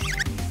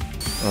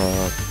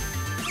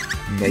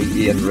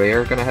Mighty and Ray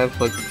are gonna have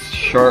like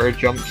shorter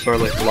jumps or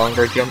like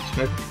longer jumps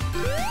maybe.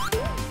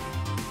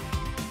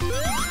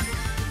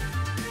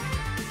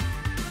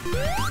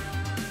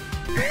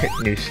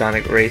 New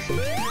Sonic Racing.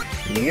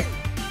 Yep.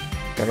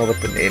 Don't know what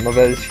the name of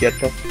it is yet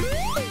though.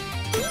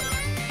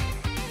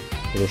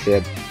 As I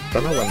said,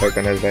 don't know when they're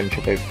gonna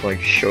eventually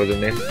like show the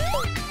name.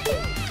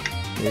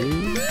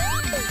 Ooh,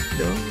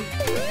 no.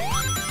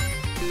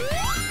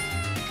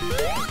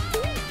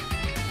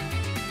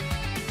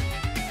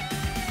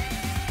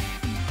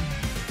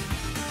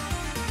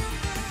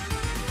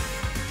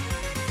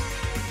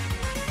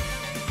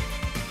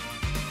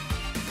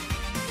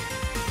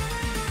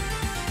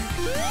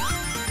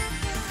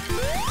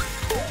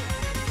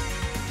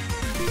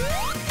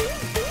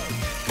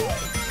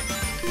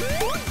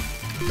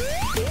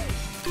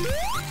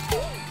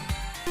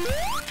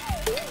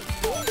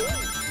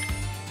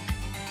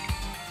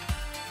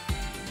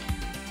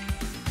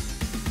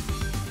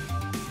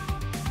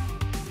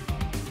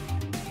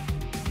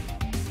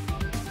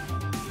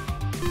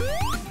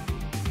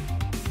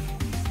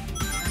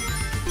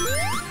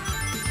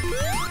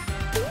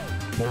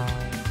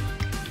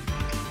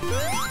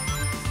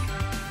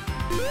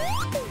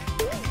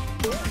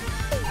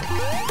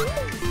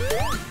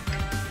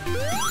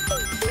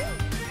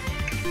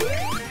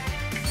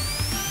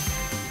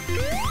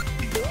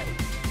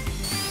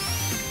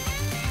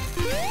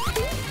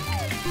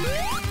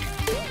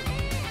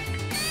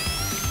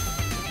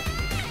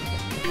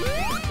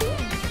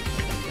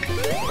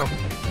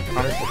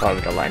 Honestly, if I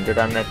would have landed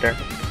on that there,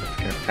 it's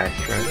gonna pass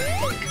through.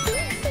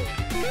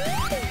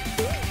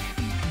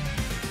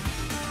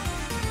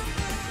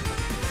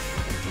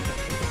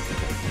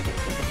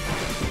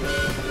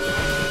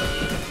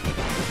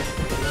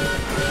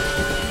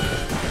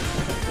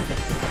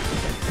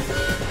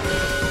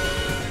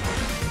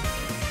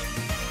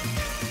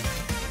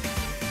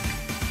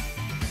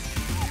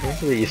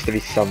 There used to be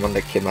someone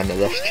that came into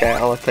this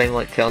chat all the time,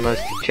 like telling us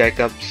to check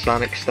up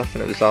Sonic stuff,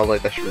 and it was all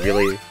like this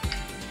really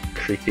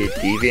creepy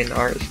deviant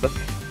art stuff.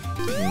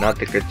 Not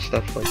the good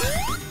stuff, like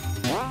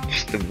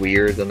just the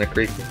weird and the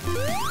creepy. I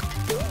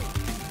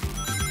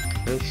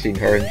haven't seen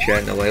her in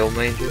chat in a while,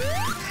 mind you.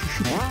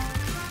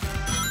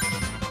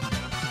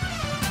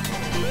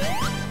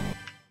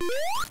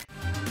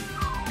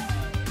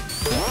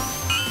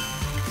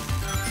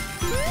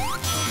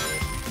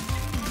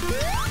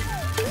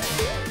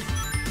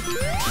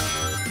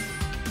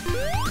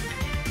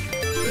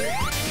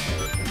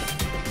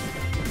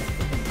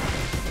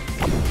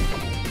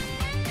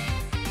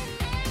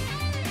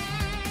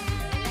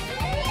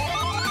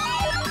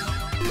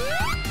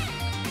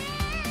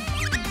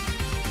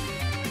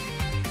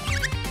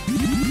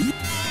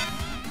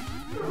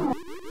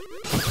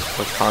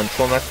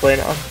 console am I playing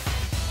it on?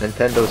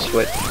 Nintendo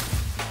Switch.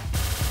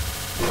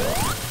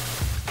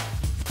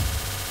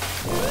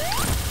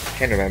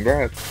 Can't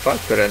remember, I thought I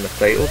put it in the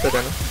title, did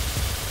I not?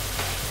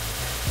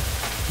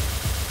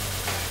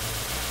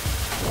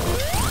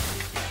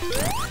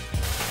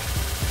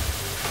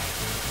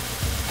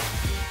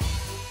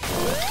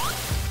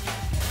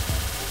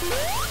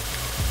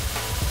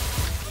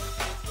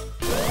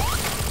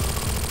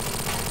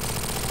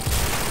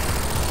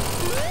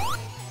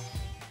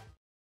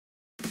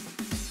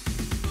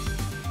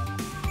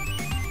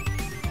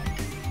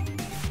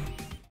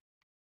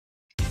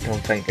 I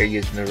don't think they're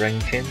using the ring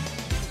chain.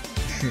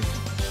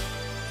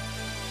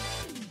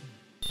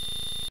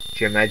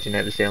 Do you imagine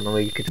it was the only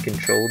way you could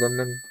control them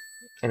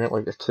and it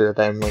like the two of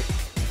them like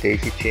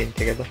daisy chained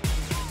together?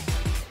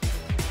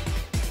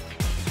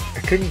 I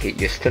couldn't get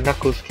used to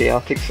Knuckles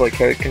Chaotix like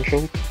how it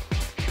controlled.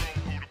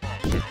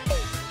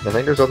 I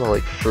think there's only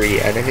like 3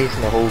 enemies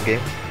in the whole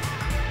game.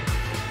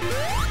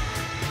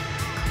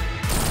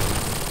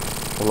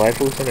 The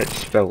levels in it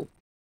just felt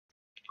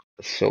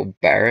so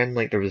barren,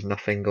 like there was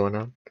nothing going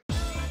on.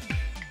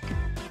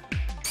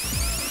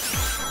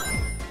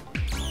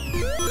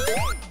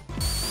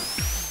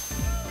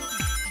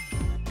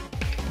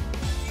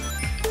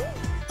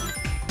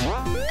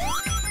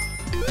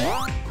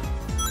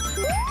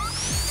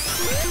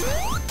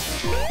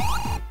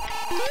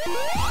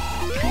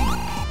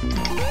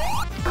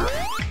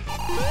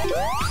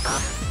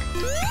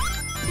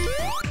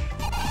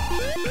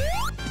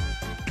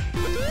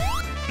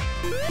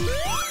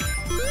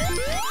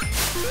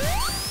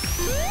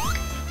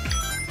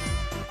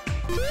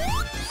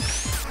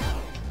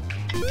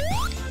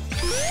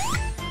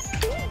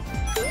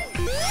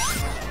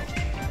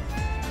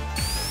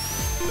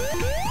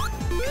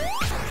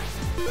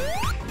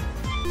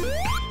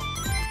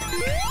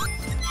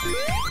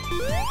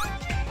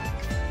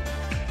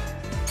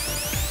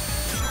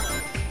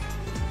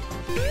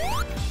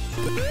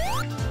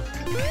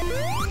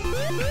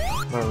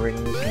 My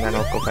rings and then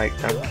I'll go back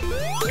down.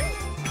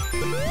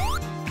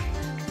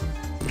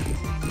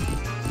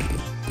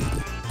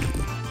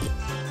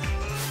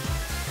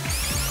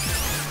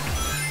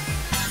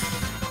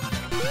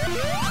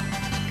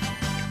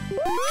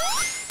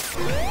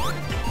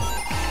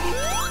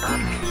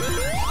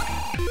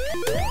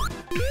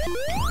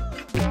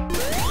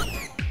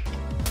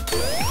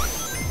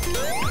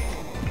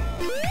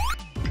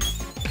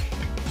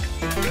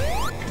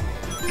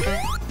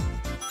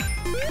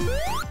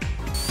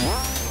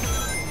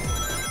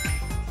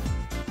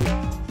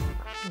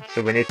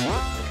 So we need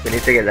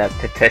to get that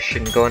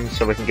petition going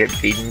so we can get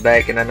Bean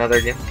back in another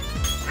game.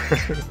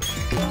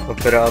 We'll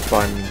put it up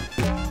on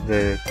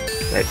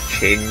that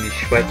change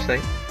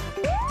website.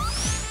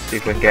 See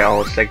if we can get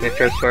all the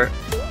signatures for it.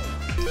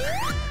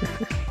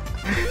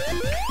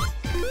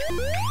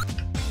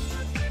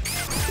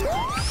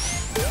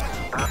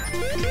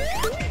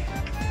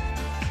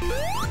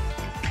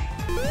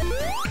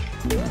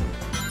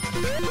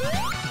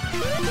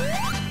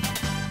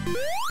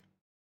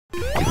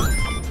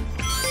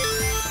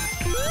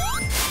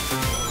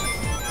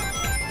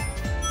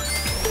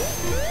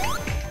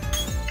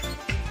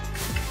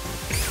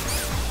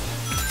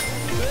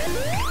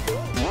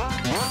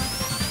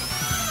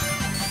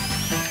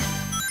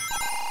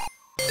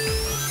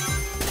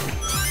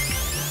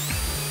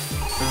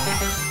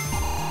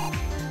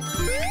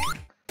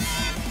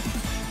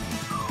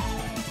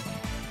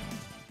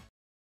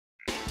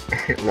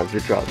 Love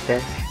the drop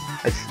dash.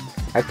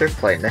 After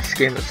playing this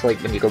game, it's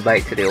like when you go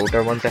back to the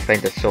older ones, I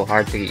find it so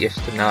hard to get used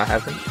to not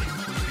having.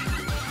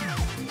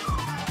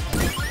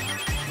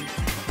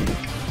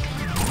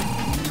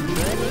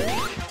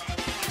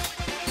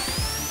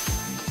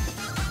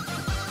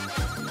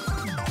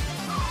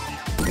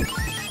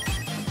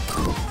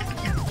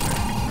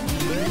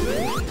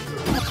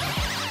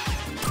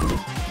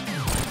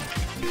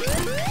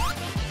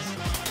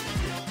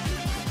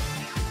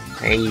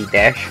 Hey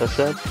Dash, what's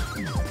up?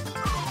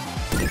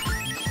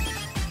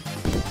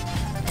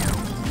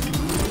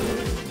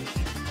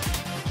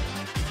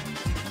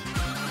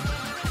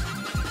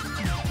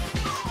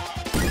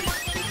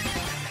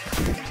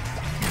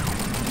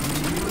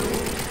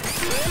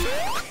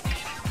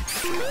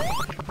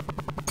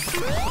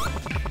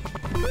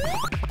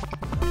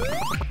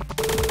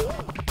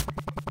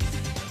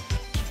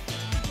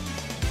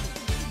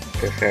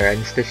 Prefer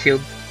Insta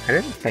Shield? I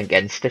didn't think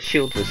Insta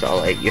Shield was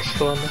all that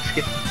useful in this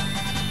game.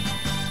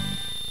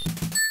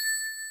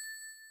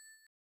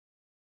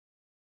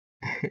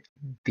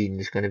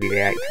 Bean's gonna be the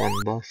Act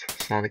 1 boss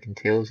for Sonic and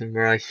Tails and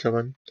Mirage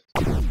Summon.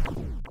 I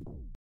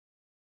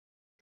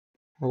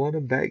want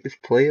him back as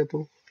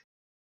playable.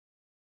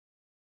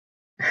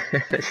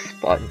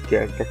 Spot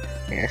character.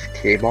 Yes,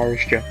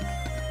 K-Bar's job.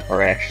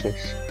 Or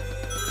Ashley's.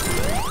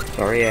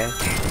 Sorry,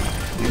 Ash.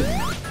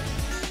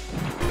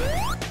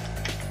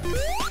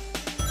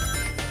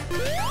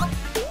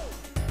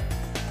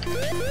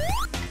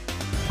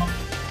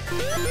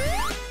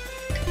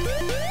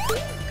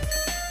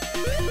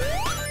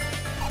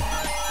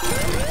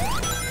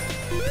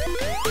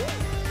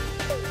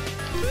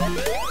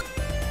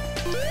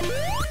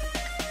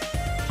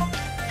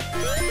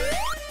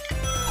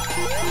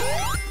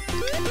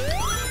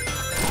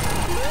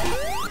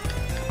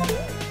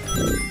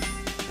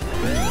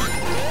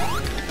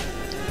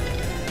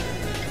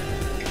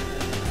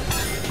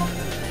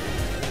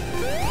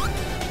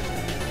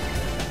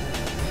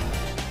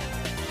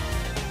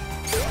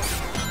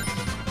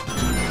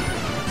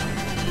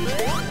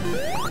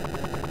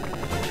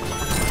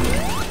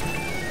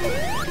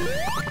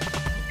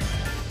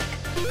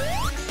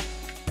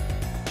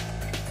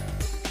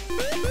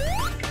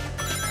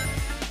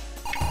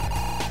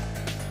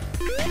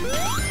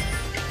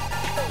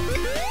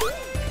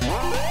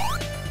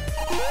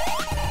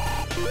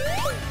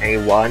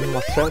 A1,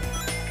 what's up?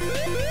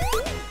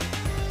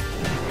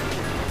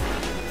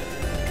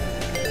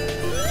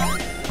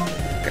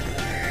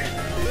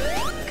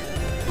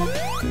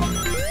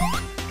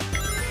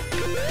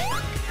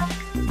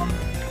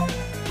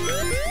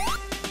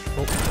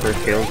 Oh, her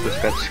tail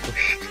just got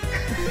squished.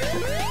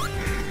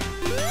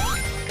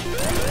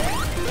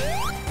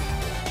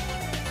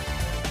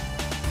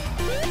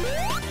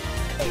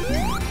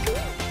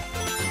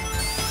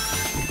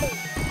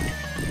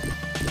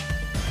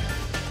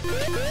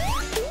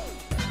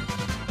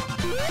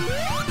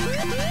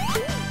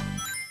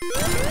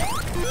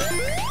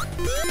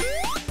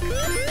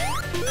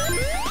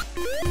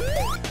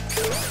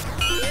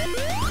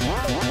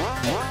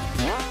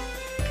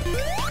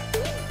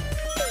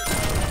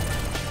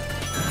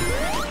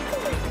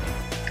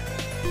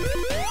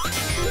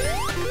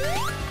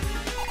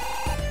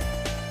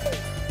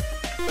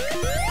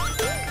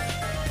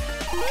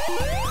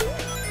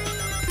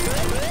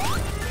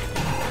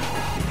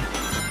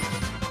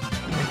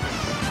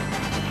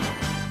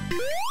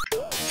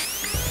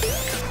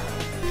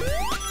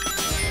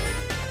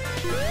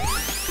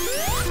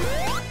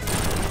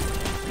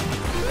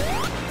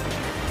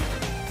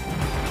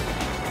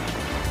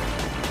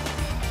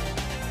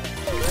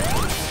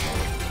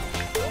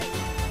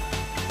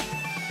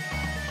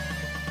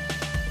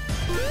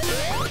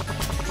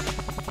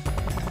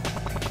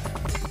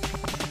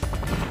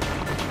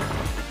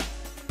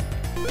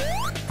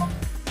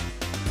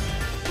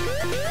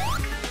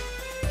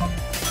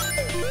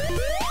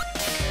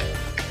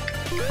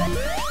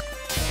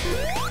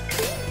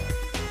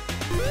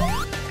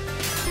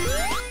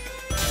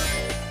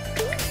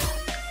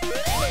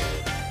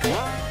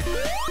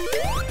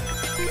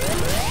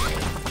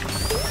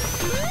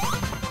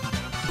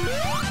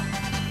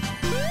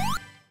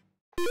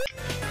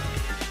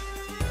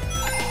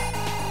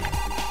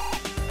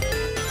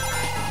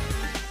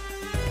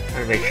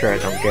 Make sure I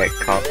don't get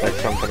caught by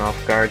something off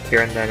guard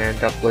here and then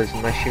end up losing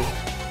my shield.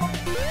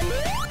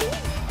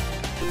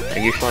 I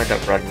usually end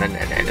up running into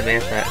an enemy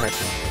if that happens.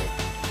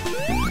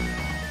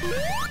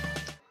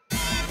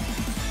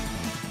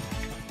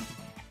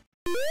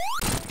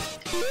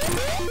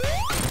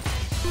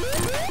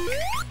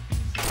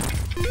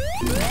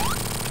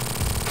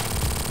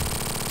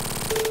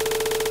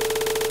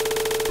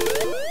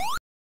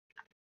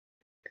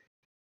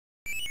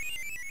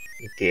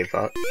 Gave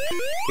up.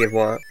 Give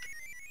what?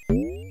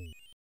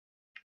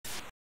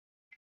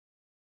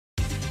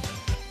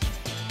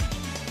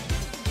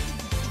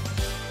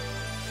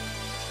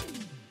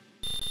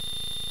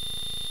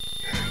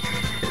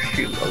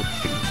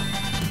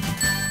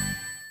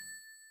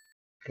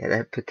 Get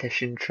that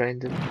petition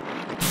trending.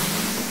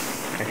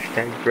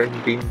 Hashtag bring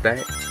Bean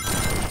back.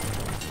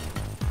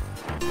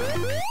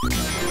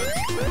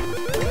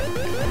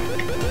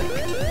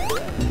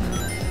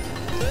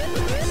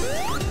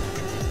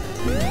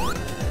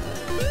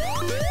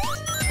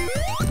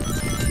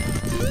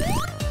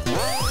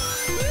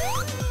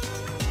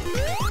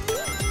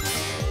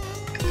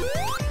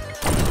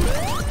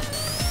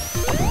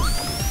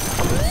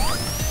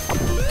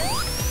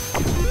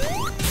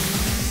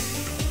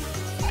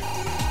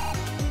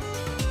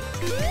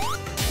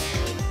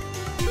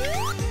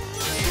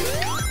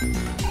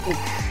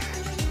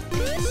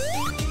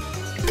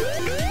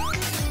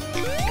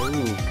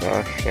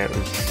 Gosh, that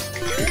was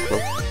too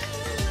close.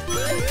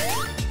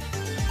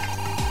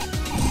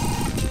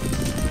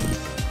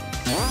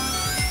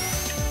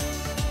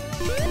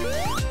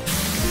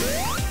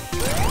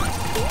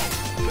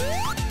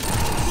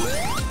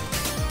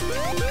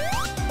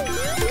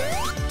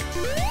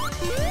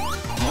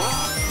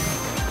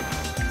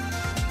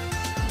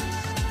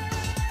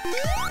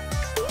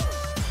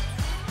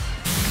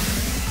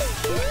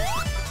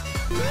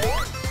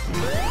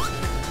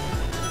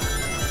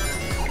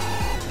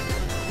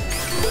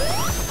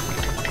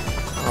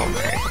 Oh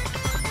man,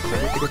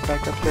 ready to get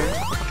back up there?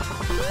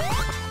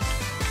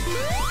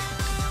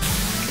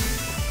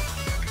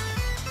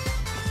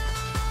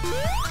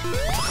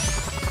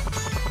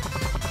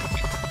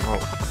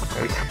 Oh,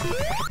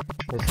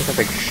 there's like a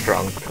big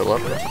strong pull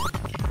up there.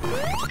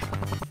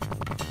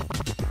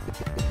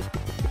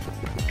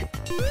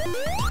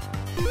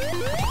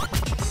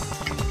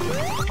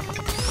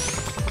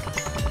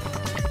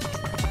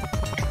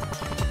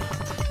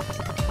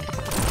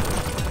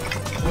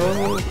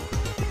 Oh.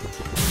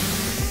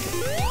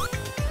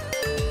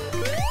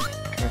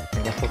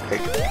 I guess I'll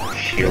take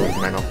shield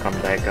and then I'll come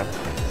back up.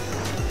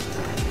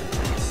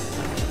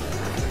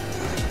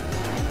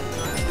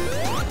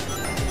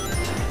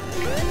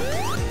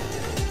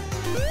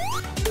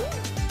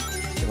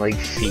 like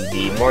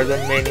CD more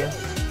than Mania.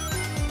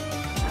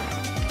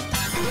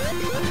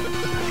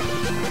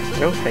 I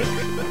don't think,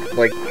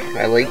 like,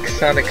 I like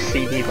Sonic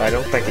CD, but I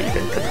don't think it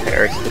even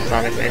compares to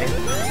Sonic Mania.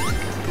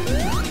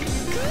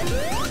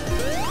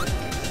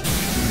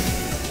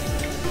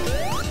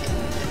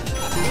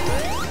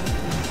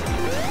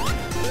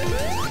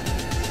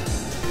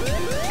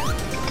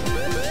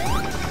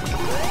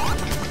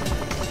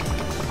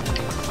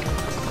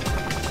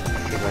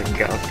 See if I can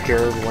get up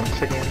here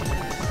once again.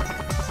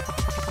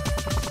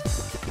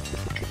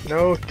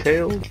 No,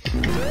 Tails!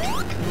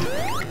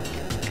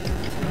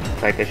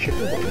 Like I should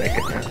be able to make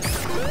it now.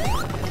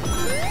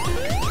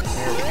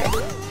 There we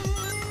go.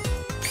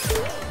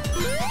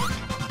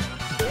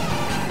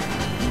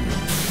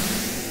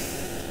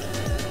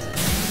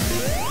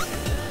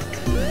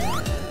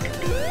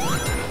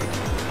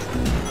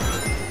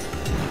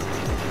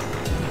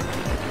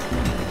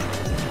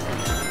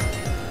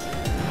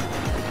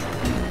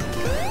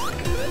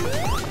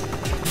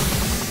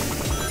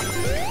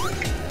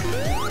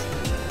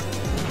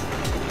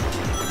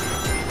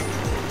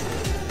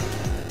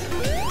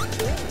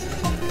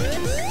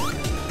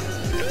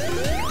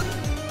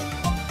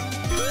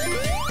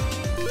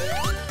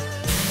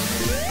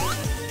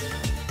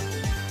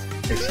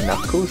 Is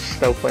Knuckles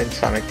still playing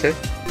Sonic 2?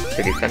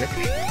 Did he finish?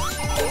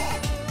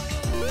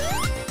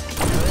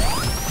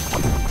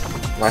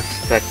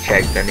 Last I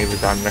checked and he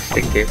was on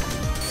Mystic Cave.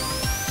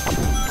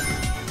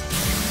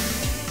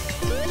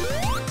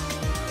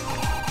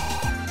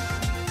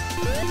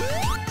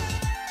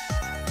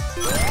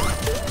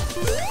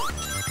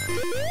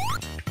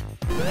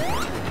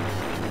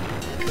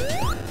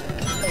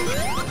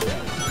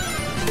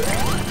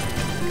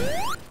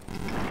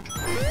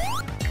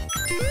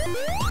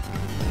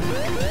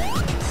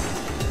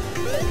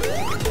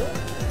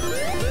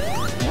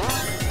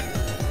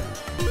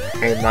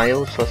 Hey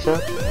Miles, what's up?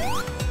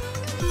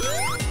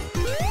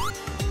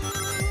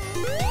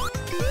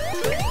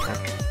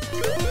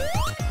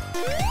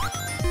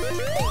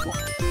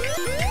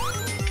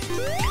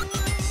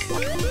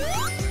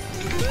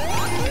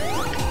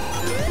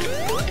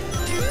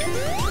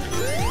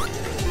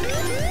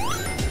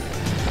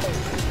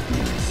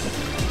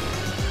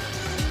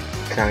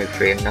 Sonic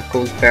 3 and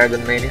Knuckles better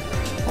than Mania?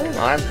 I don't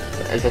know,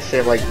 as I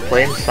say, like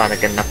playing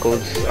Sonic and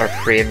Knuckles, or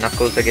 3 and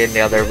Knuckles again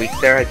the other week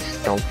there, I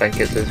just don't think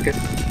it's as good.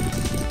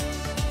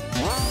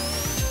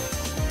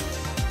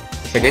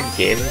 It's a good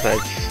game, but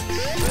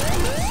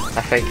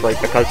I think like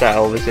because I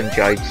always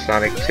enjoyed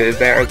Sonic 2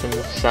 better than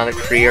Sonic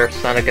 3 or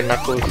Sonic and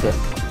Knuckles, that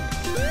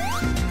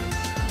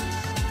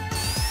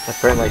I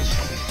pretty much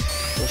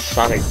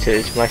Sonic 2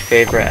 is my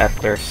favourite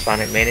after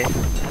Sonic Mania.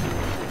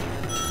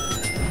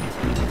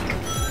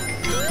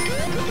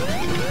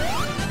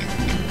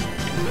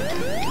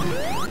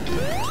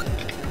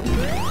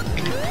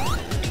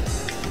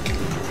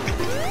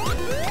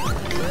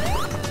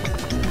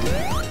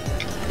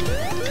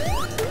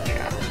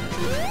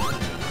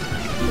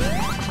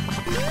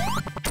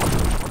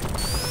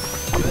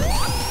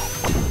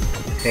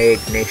 Hey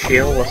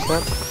Ignacio, what's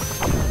up?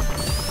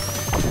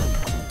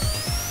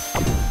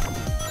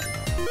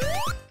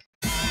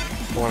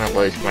 I wanna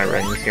lose my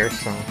rings here,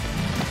 so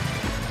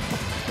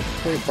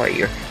play by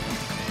ear.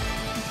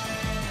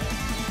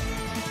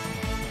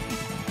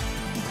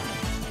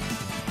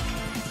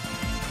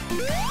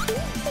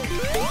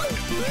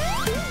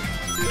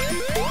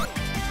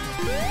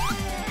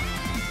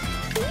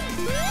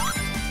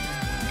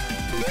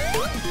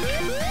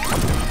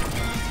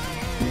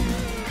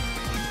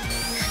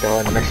 Still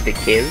in Mystic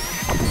Cave.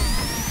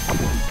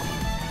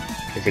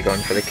 Is he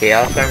going for the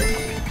Chaos Armor?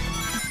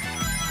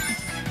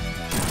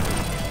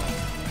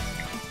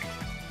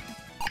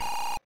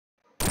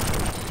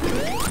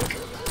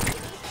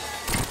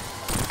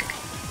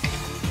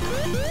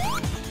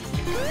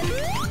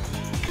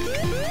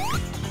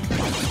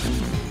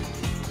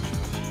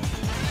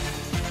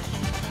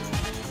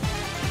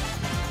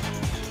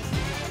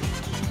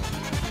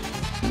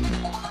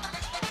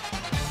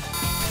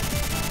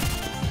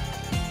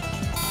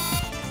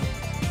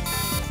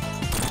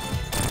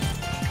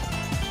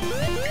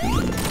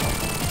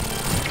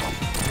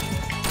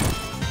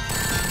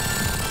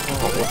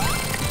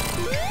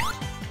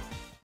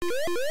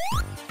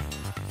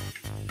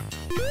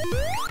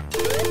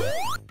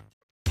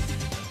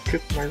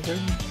 Took my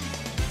ring.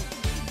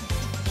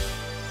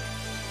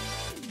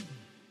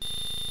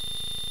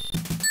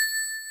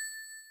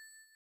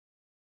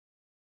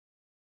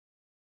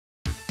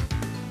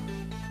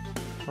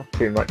 Not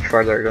too much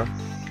further to go.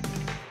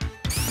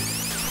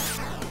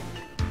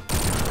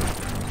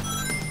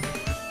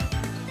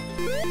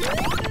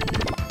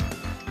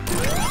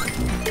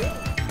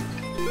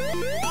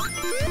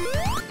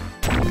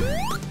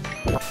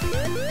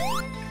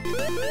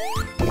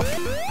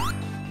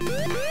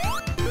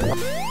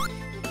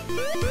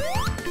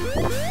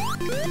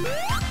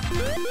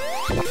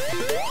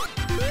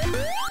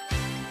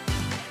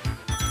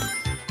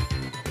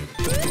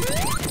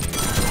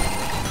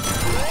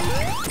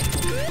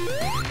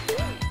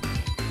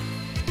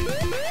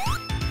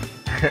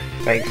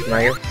 Thanks,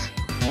 Miles.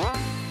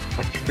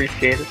 Much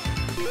appreciated.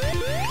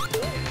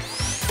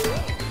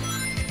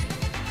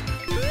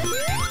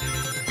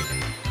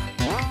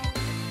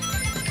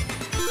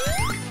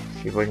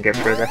 See if we can get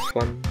through this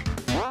one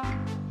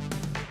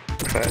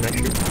without an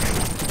issue.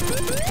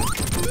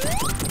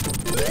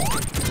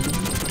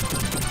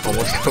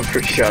 Almost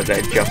overshot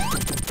that jump.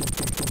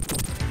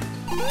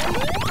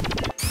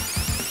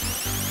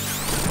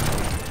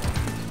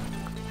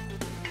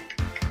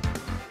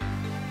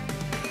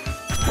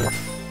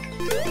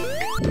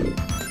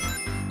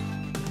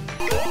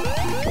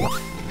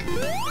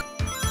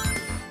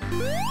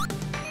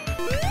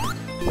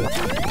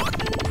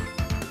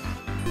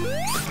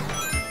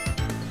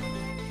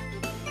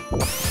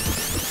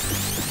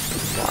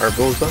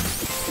 Marbles then?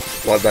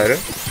 What about it?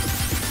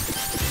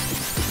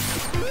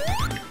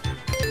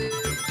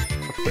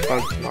 What the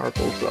fuck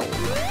marbles though?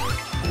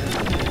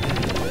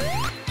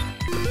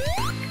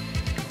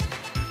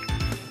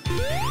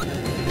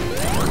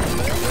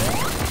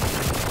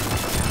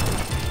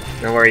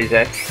 No worries,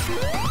 I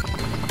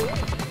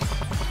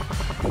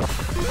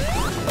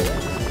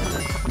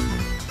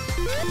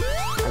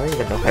don't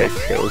even know how it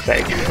feels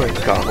actually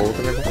got hold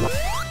of it.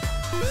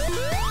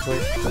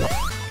 Wait.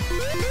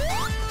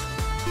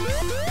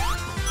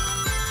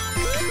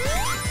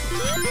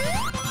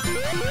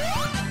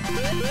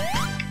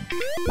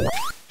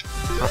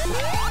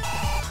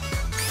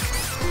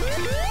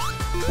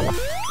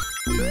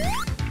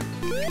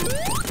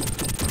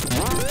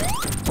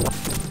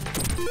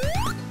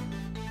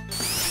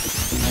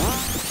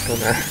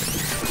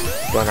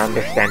 Gonna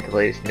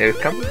understandably is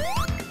newcomer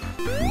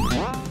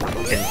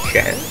in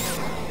chat.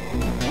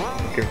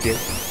 I'm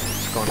confused.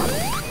 What's going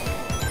on?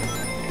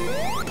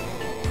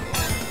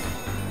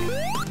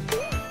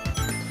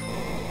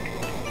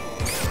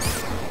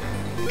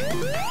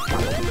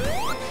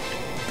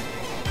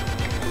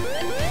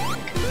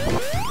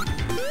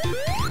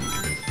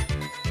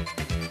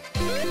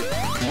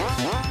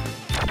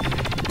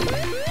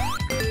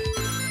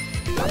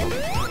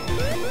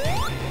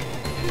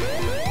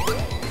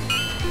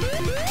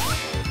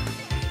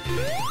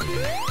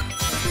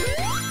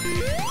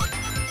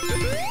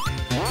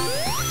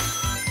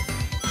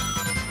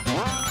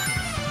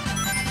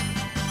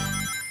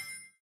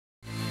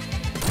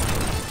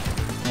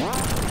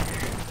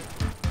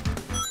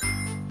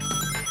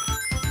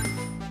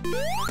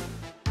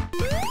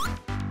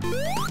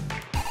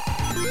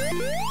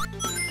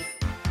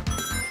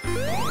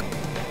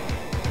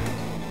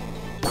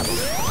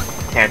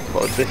 Can't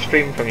load the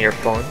stream from your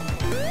phone.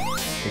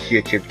 Is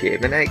YouTube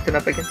gaming acting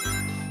up again?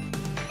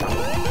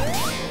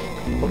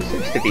 What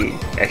seems to be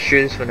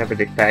issues whenever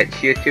they patch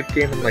YouTube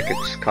gaming, like it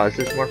just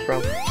causes more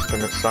problems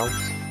than it solves.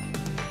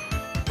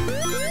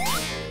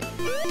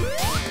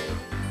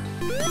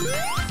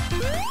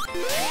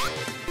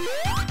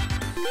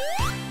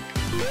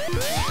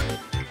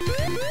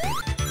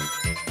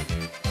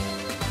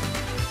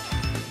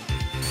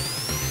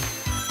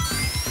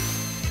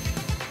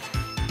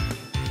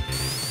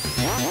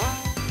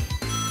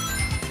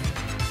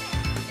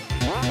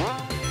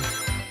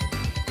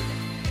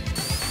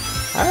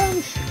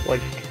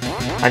 Like,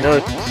 I know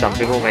some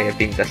people might have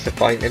been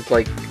disappointed,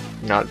 like,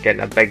 not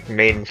getting a big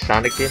main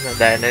Sonic game at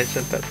that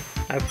announcement, but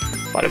I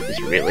thought it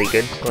was really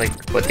good, like,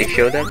 what they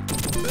showed it.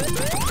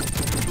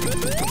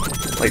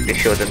 Like, they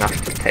showed enough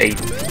to tide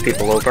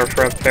people over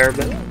for a fair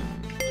bit.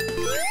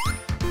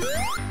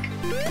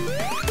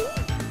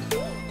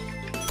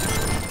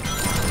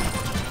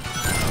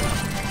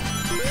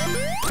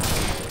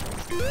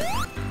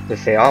 To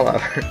say all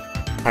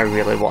I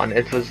really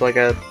wanted was like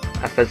a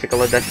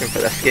physical edition for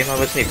this game. I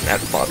wasn't even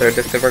that bothered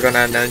if they were going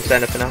to announce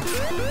anything else.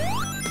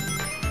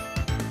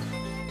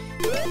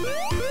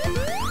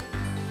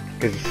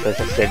 Because as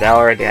I said, I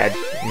already had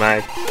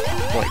my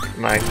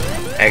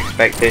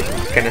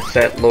expectations kind of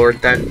set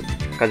lowered down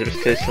because it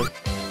was too soon.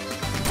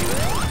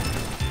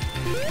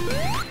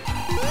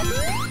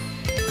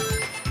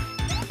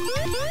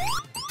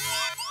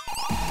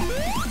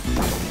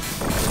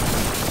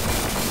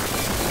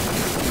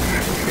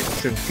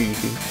 Some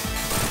TV.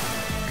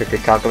 Did they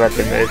talk about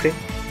the movie?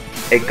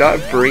 It got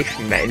a brief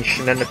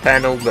mention in the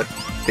panel, but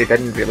they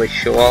didn't really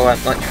show all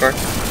that much for it.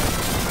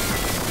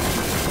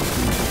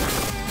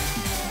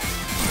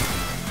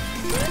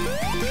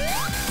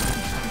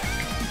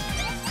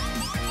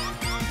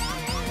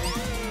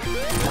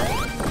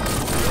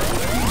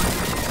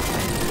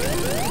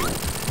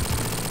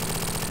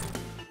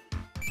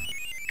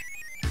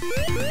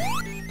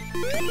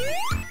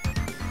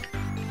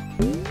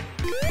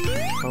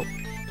 Oh,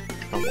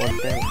 not one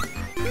thing.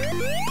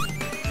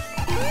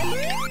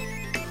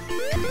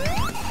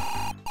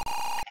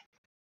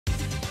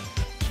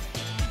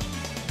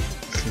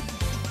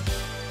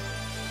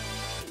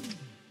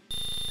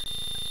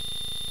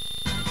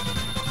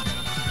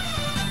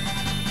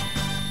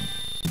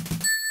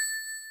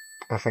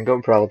 I think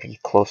it'll probably be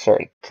closer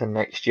to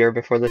next year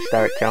before they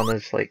start telling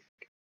us like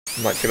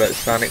much about the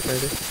Sonic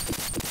movie.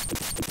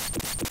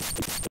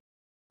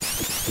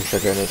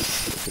 Considering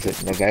is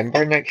it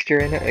November next year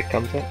in it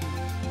comes out?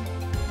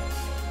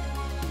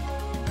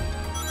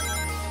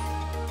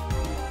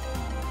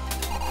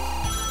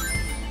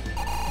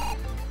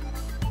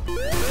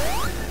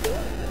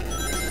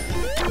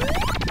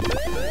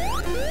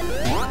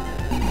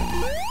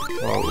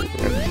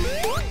 Oh,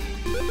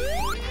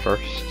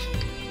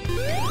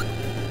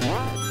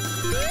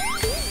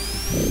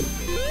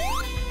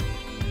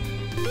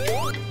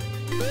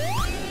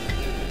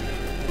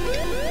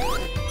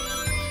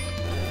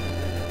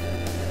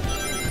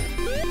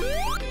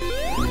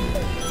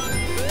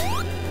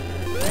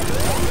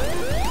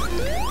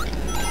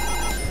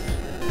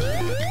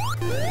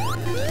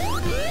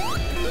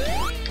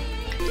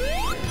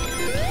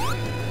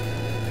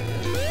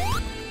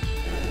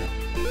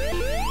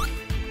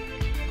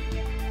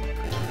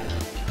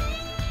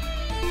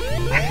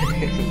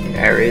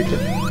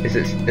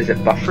 Is it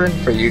buffering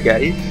for you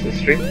guys, the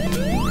stream?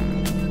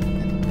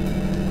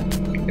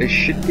 It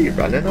should be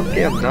running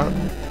okay, I'm not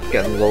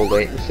getting low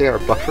latency or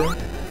buffering.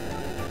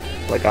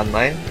 Like on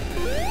mine.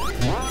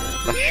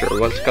 Not sure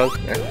what's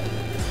causing it.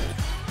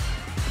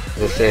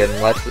 As I say,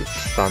 unless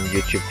it's on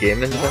YouTube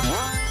Gaming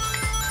then.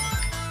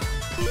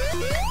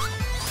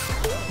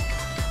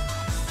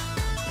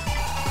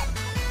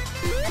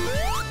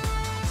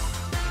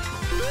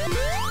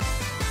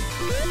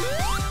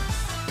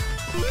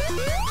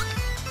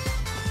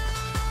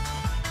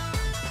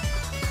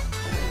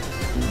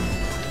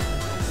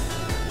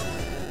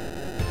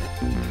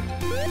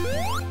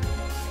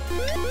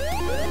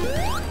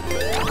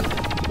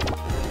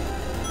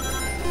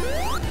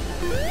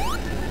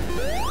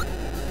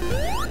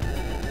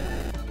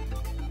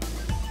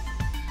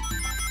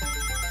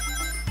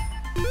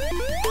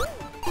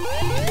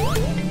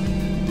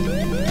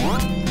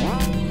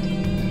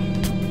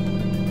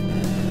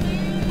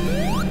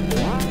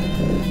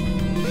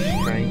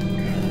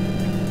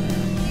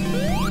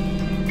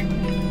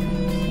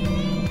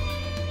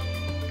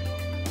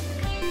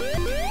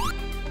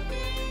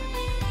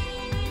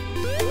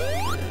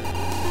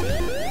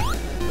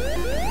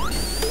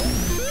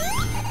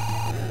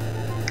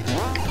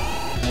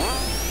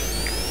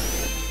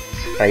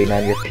 Fine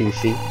on your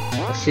PC.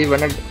 I see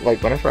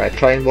whenever I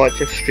try and watch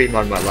a stream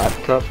on my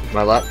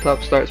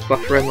laptop starts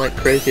buffering like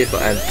crazy,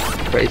 but I'm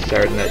pretty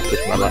certain it's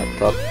just my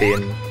laptop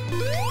being a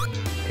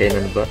pain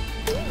in the butt.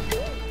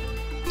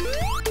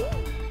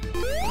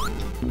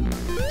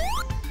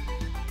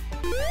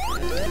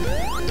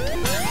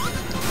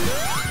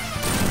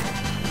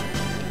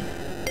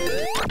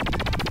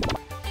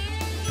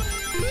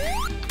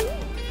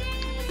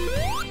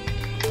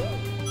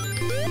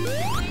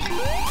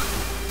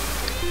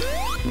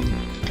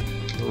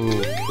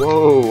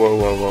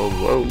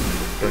 Whoa.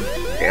 Don't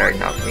dare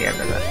knock me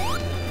into that.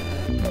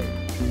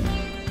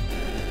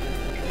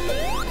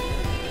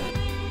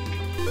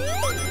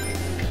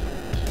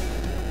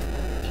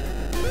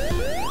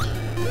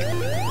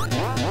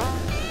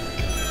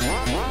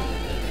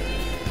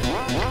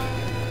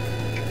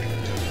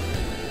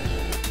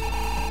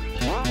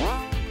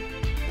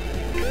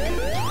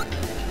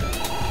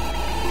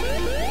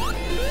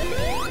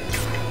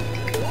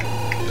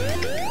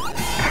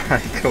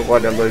 I don't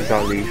want to lose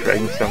all these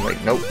rings, so I'm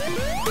like, nope.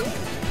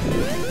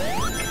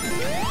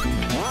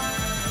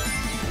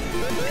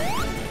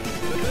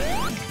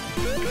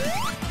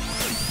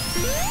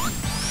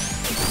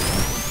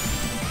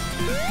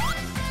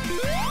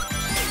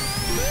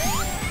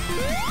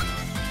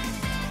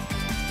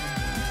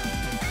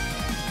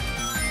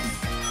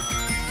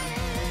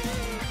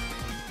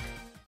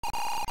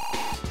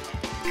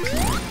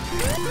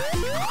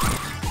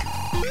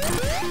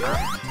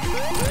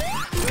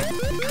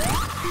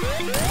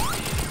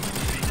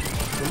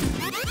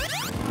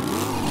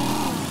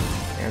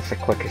 That's the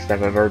quickest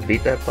I've ever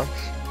beat that boss.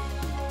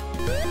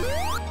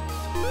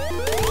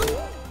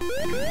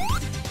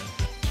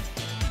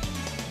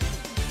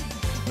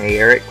 Hey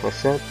Eric,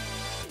 what's up?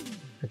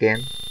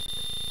 Again.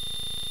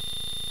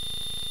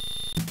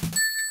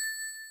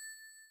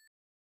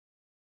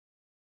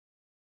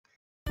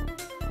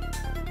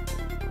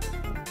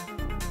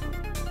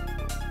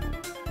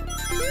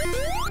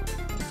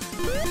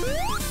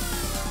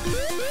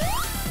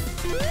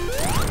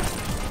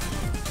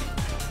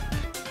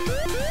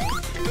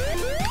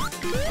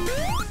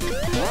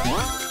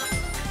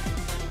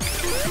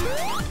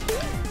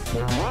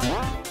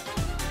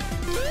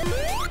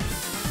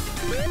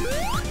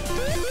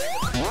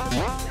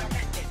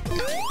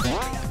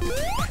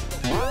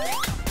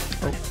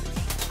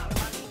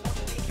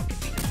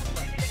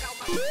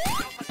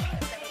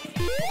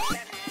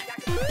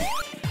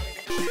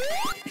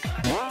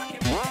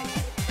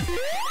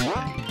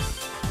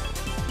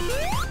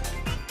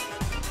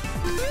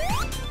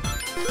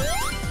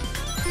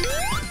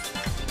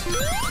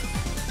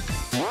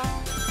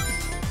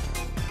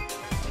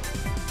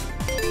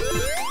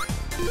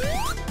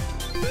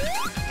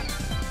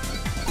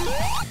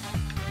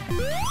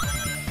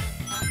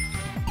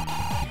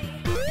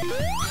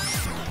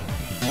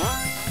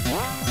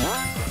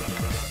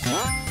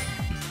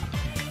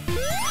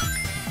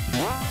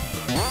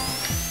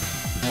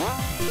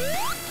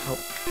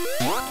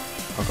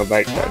 I'll go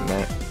back to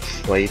that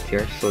slide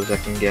here so as I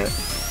can get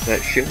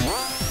that shoot.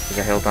 Because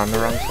I held on the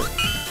wrong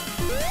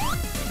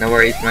side. No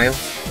worries, Niall.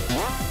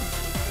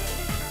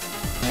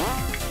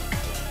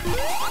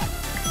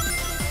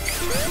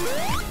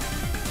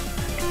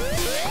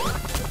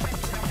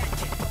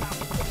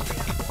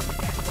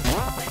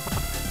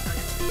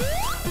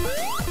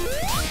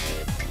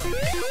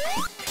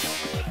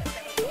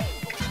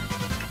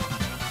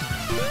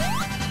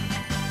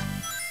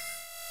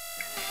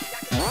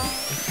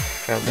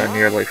 I've done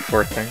nearly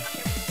 14.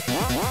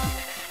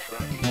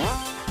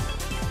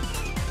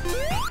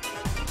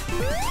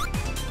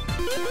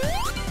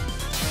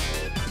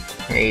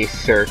 Hey,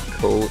 Sir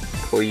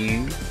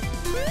Koyu.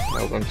 I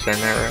hope I'm saying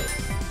that right.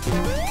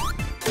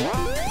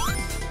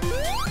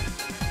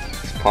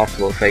 It's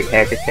possible to fight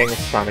Heavy King as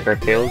Sonic or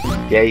Tails.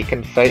 Yeah, you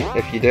can fight,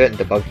 if you do it in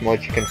debug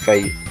mode, you can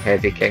fight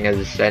Heavy King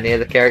as any of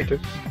the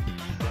characters.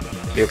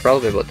 So you'll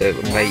probably be able to do it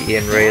with Mighty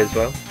and Ray as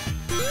well.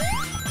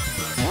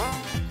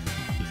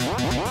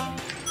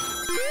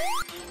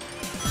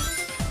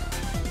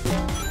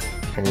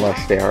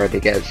 Unless they already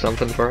get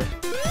something for it.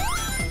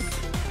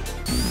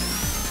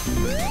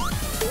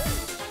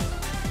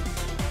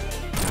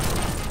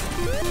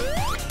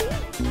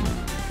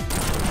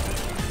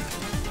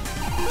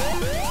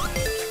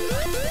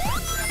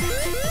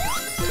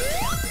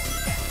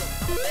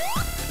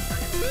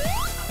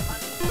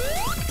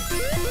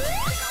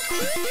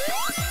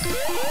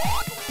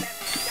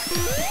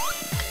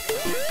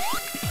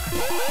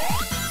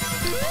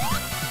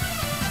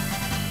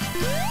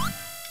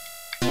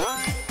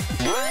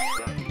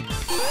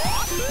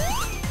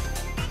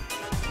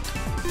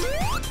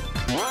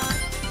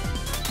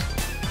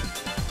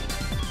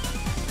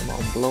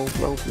 Blow,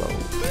 blow, blow.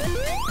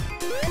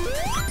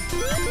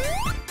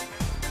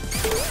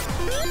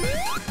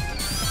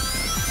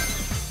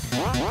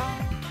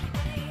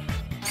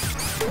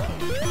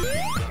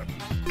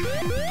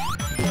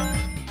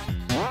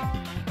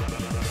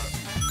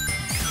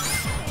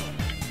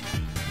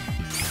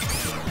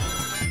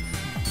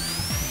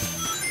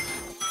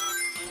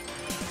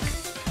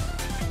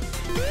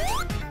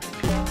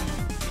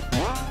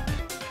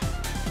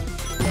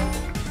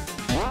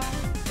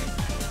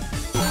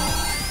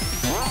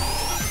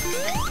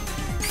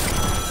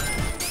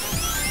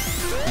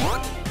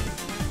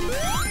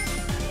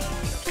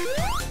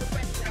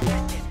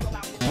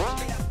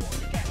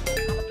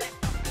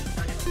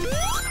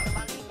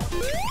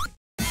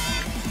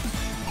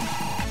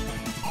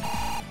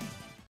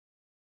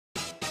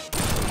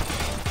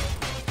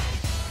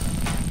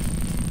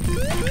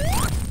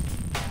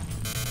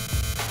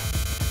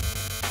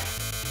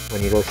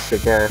 When you go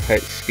super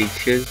hit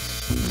speeches,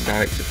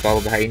 Sonic should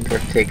follow behind or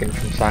taken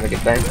from Sonic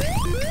Adventure.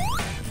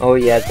 Oh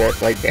yeah, that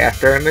like the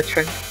after image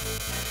thing.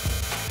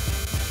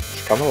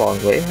 It's come a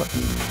long way, huh?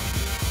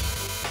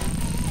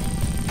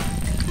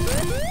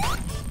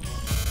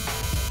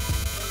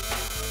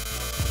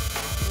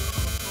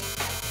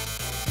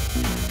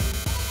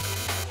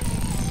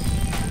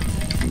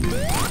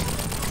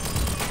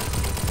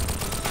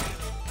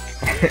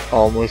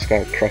 Almost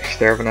got crushed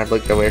there when I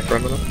looked away for a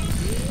minute.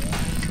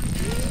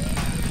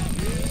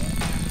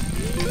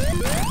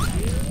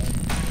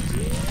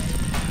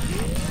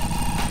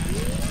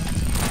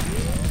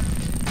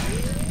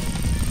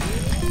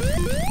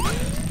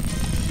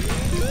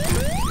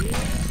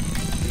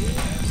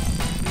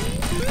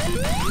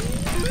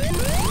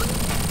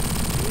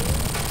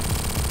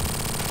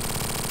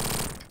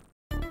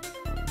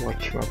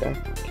 Watch my back.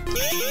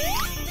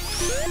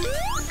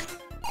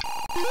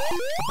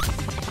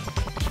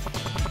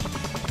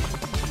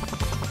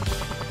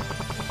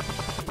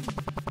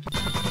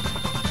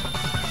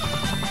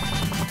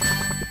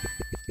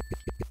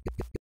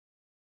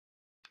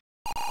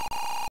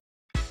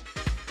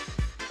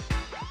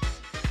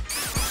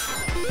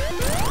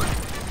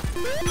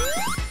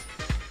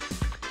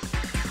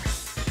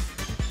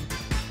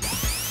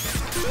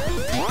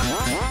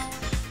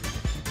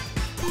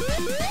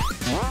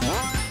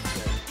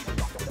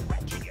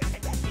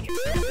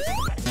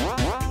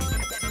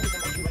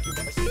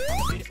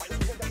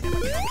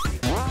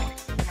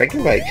 I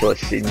think I've actually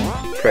seen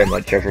pretty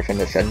much everything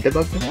that's in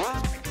debug,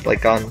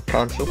 like on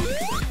console.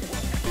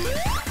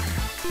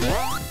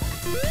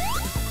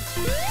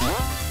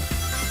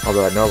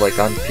 Although I know like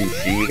on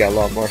PC you got a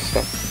lot more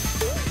stuff.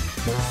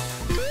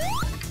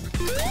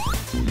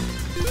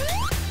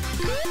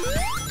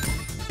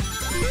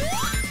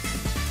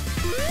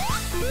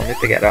 I need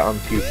to get that on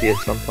PC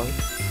at some point.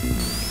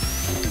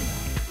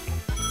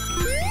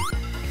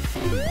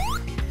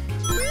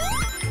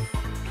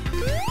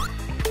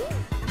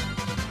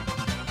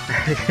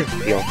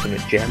 The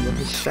ultimate gem of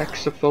the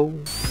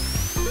saxophone.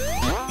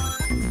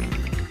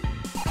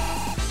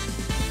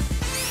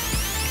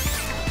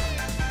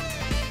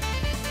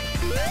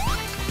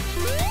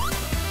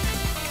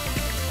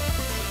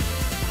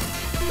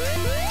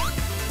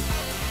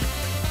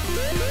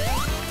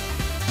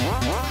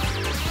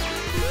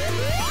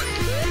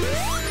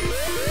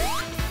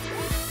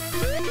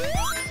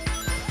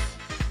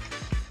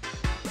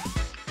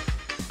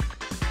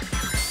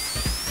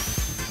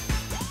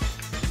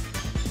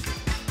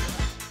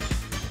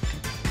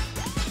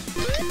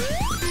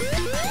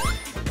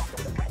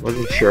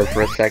 Wasn't sure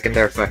for a second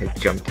there if I had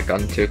jumped the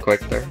gun too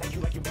quick there.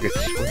 Good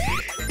swoosh.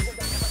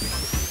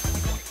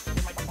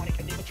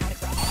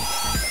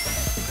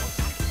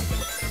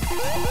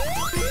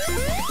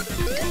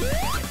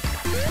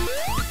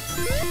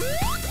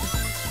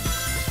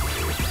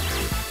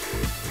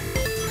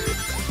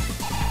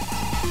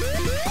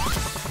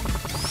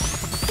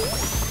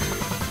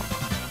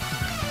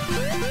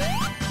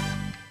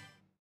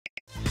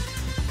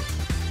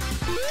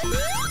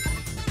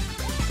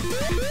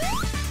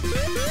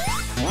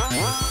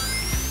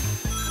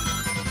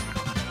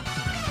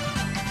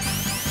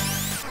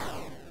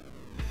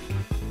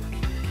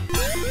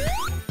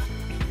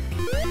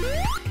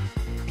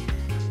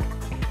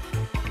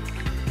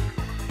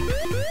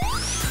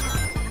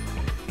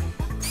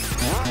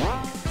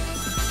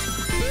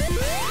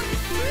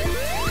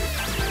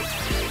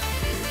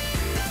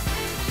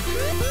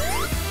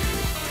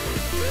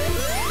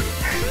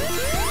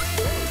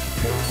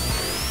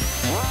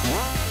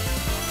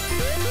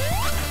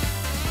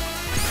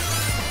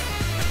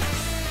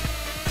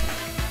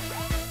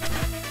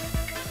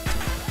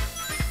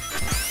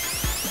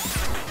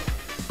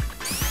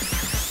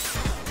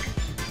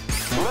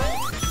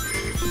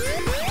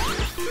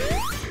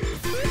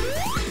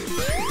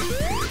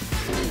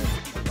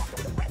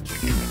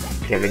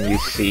 Giving you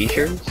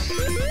seizures?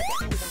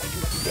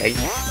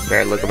 Yikes,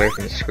 better look away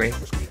from the screen.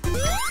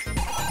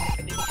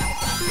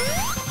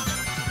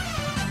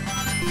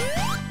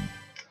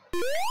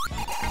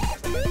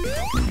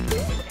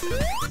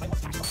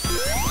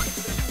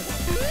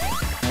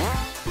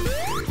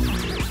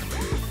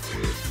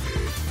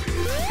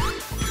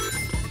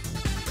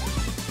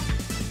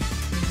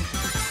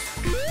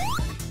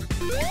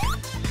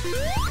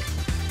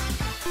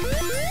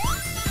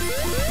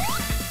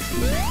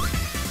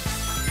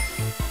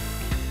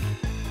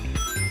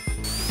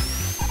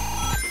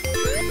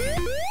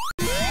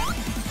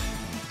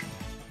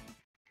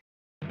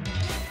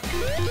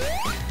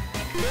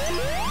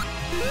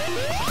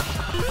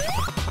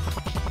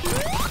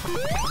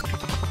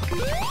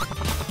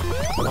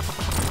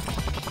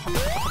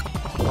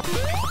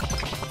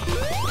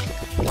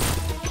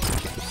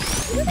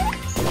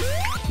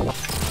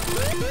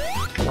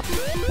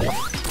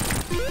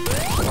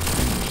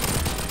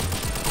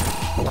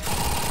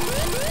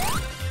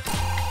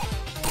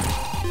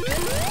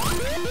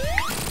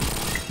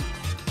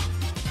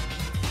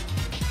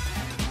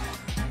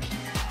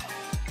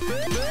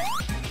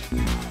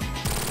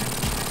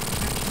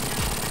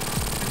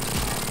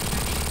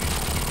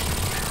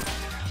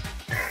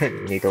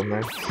 Needle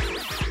Mouse.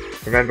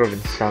 Remember when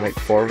Sonic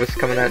 4 was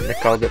coming out and they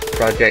called it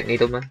Project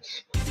Needle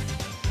Mouse?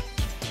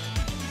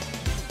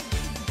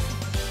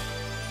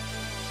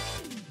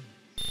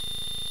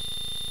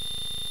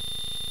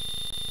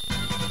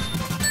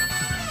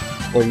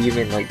 Or you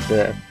mean like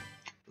the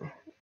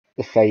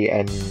fight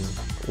in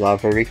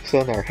Lava Reef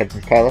Zone or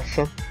Hidden Palace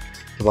Zone?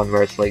 The one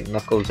where it's like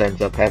Knuckles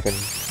ends up having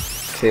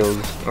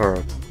tails,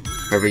 or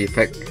whoever you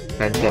pick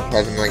ends up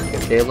having like the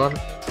tail on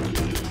it?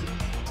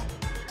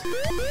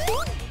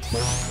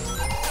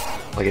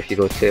 Like if you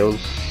go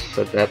tails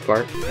at that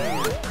part.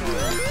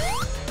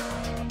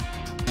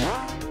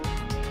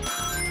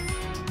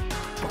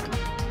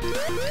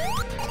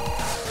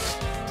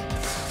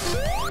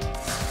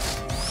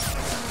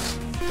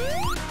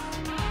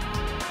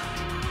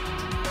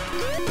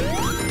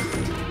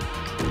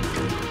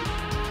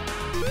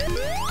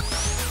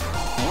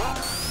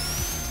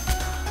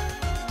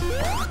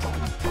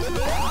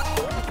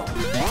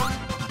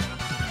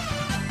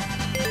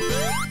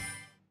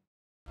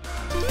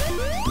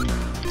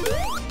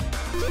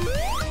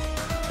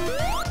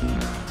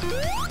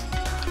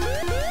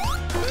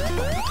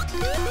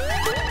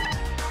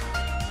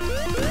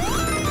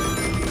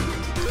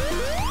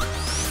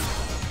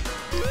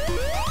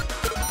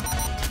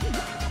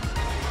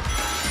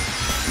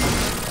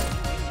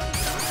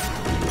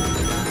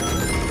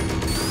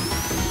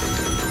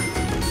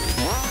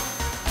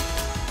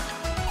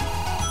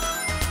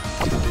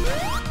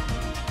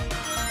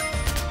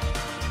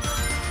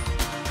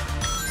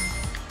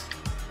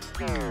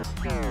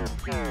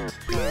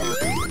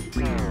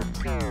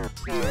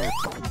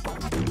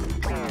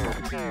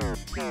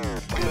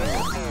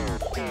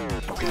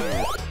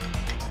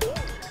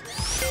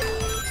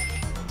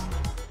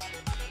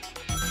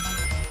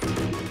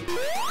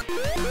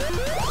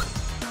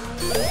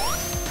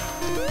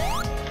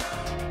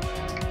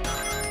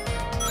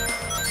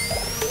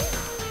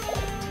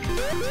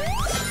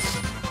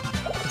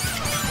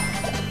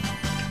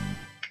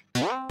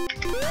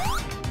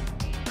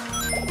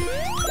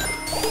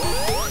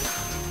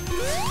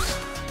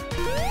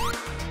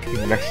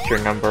 You missed your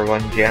number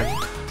one gem.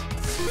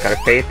 Gotta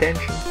pay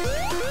attention.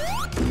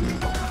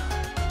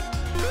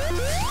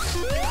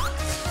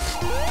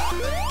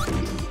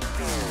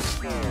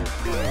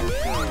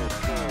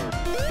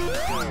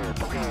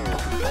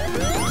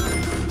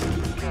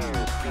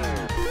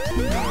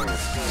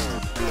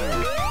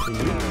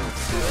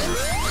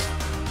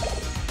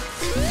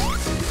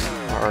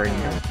 Or no,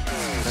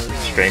 that was a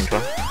strange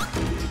one.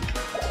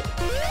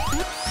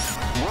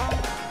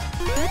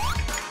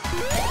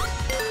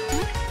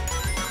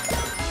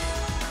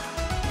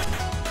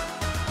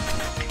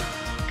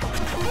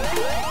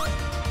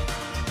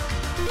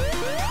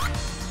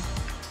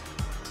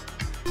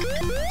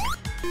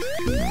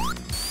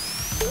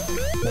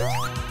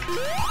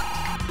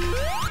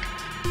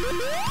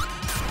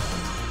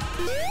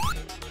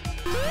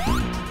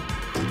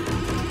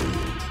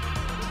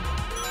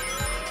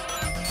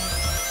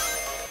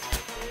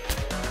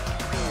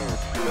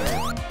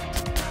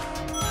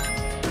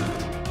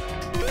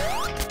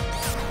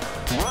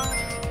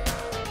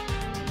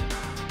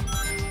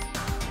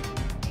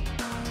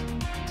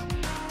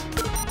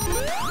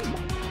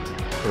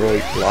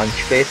 Right,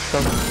 launch base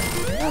son?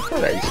 I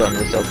thought that son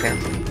was okay.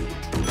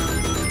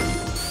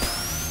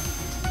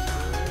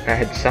 I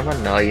had some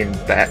annoying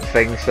bat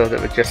things though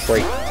that would just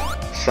like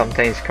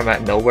sometimes come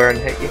out of nowhere and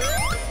hit you.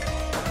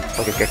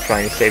 Like if you're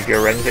trying to save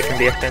your rings, it can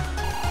be a thing.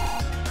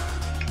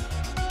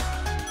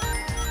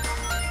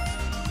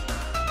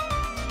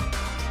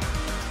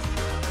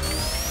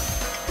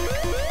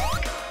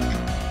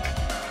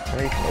 I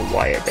don't even know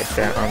why I did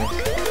that,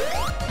 honestly.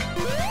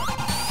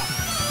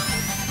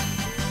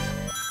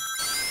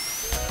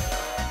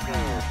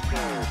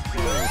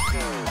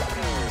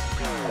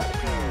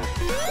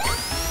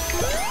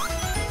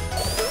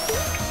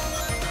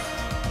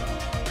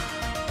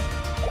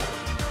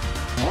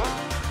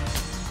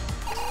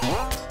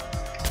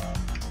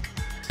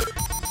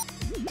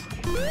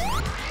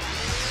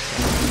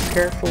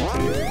 Careful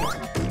here.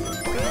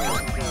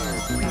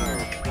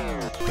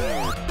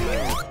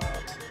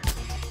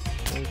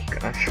 Oh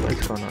gosh,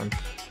 what's going on?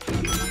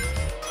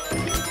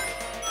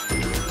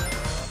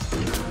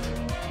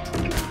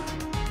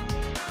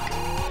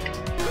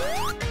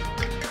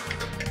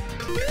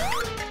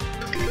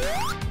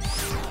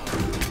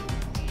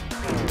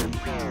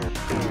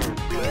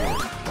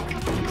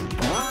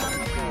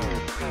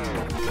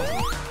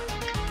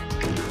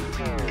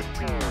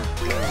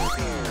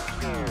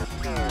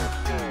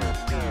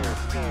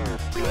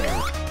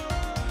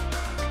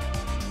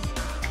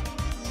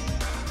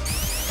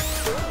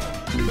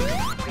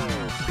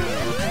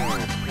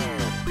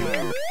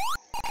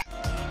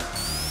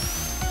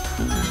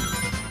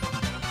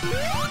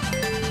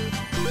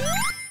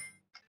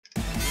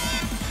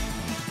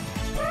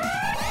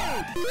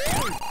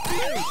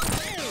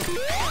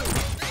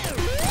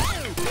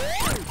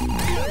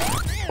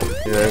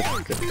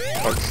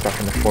 The stuff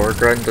in the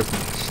foreground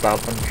doesn't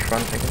stop in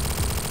front again.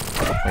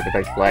 Like the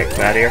big black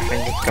barrier thing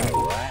that's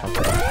coming.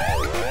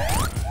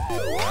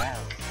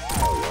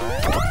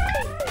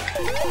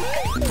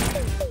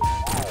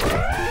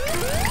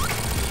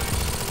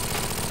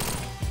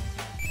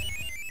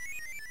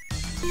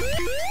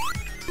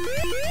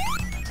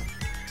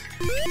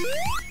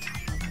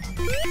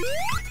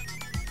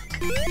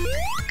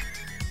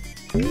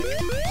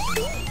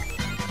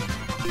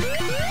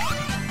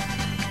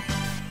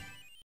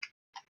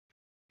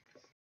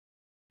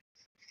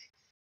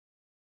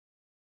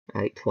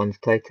 Act 1's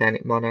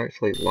Titanic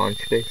Monarchs like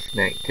launch base,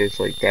 and Act 2's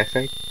like Death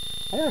Egg.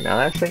 I don't know,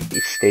 I think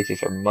these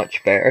stages are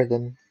much better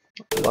than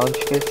launch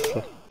base.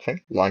 I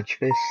think launch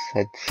base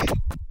had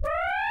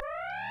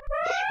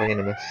swing and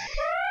a miss,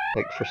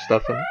 like for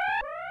stuff in it.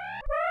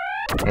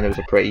 And it was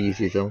a pretty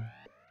easy zone.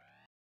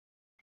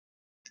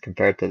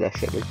 Compared to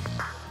this at least.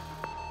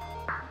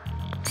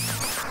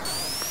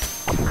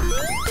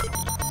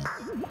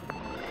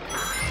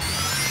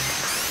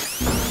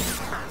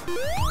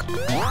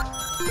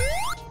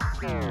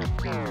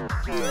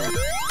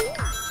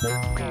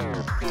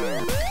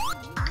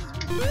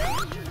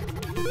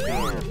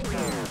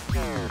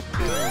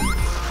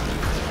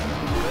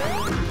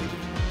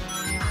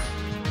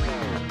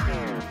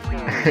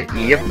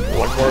 Yep,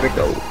 one more to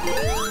go.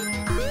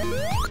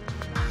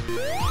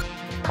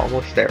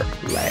 Almost there,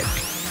 lag.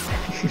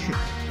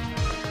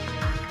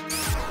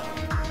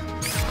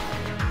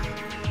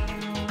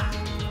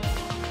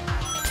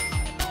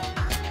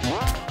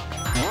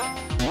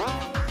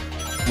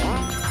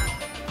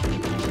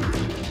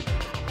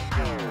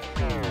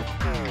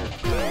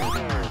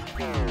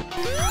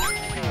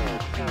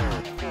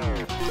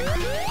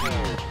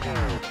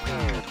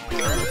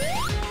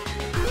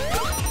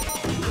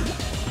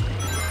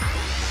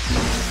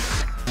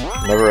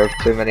 Never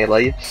have too many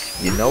lives,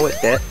 you know it,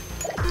 that.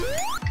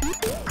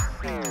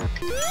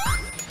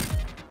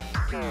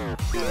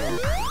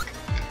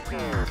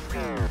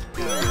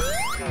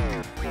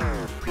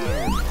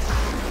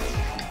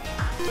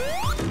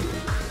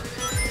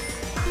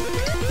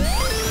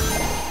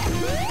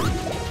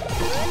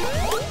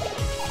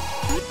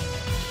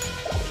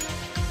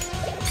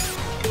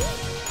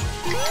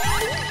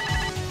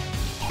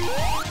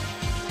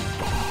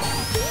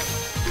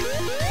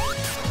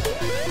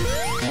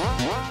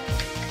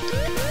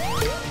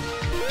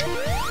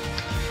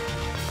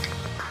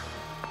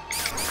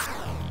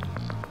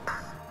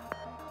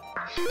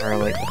 Or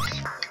like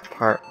this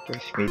part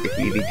gives me the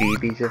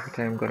heebie-jeebies every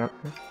time I'm going up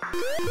there.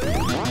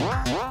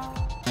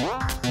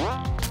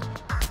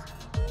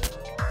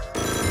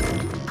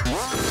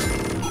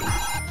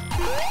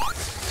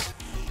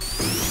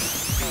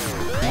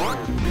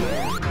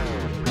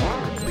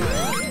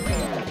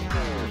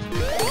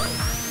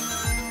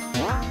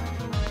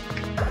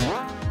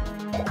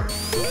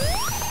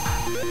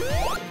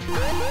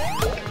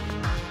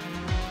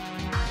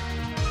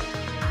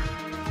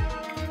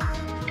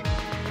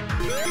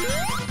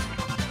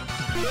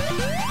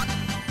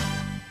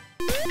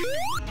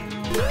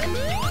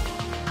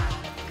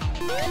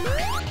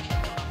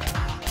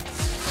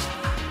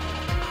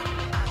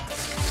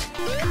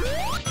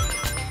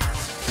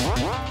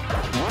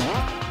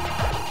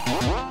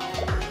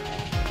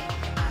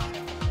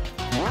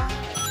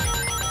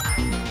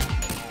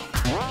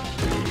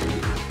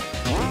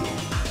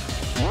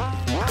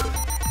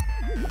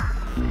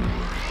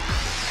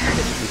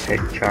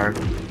 Head charm.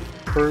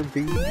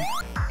 Kirby.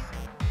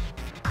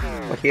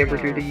 What he ever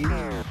do to you?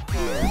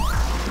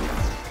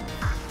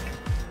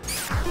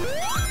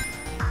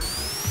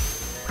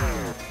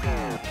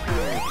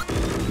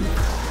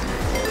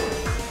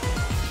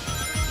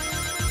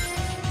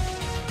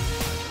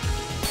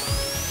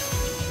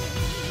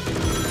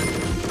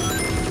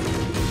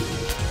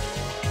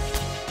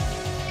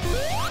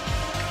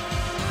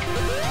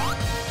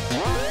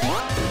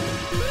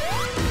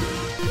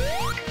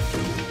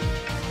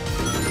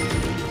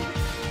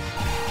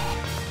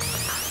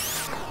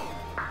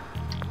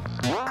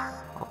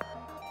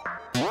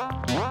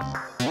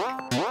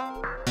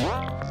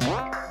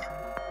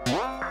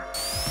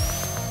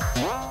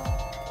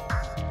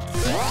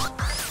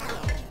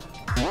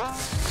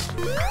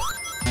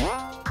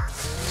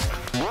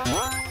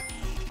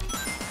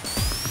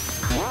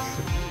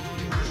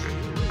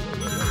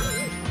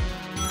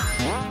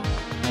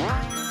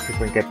 See if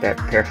we can get that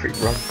perfect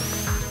run.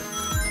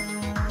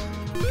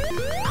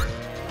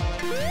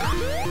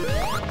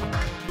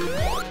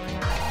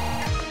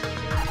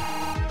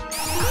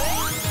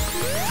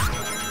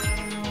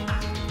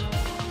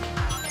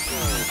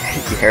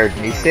 You heard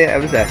me say it? I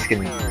was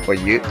asking what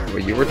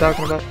you were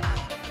talking about.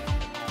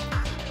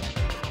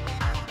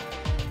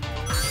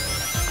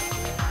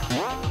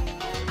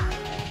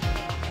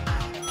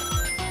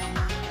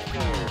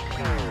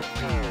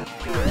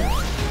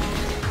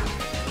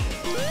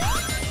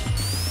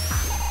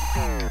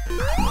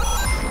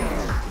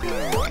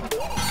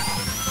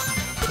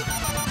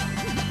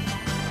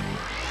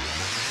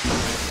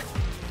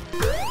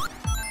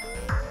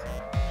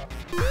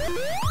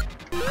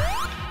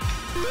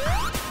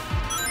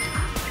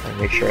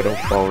 Make sure I don't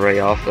fall right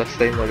off this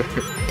time. Like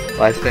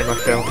last time I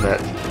fell,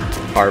 that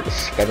part was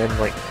spinning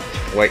like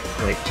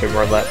 2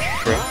 more laps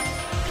for it.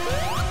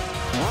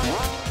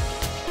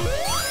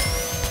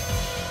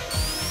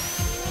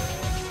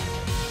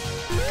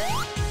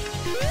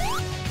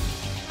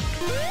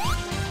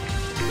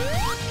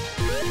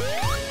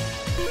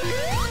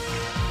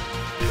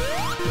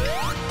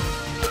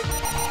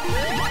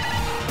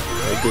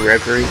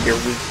 Gregory, here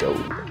we go.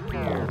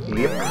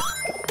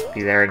 Yep.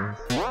 Be there in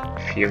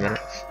a few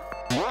minutes.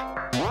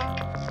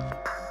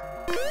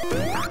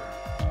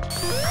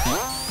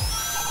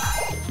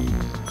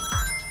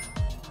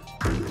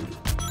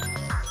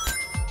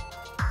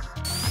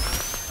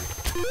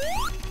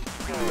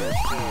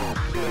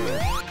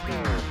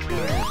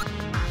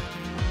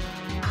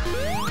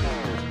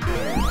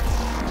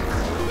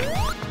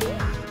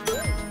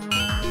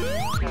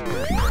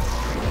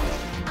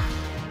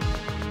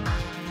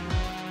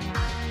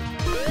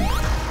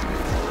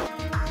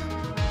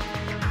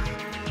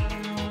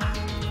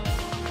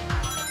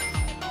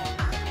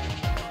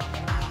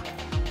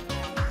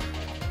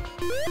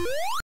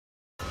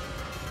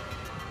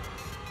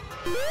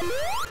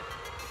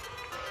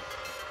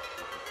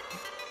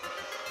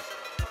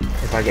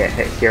 If I get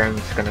hit here, I'm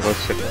just gonna go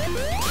super.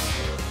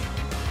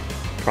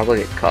 Probably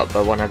get caught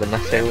by one of the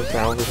missiles.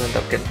 I always end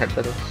up getting hit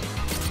by this.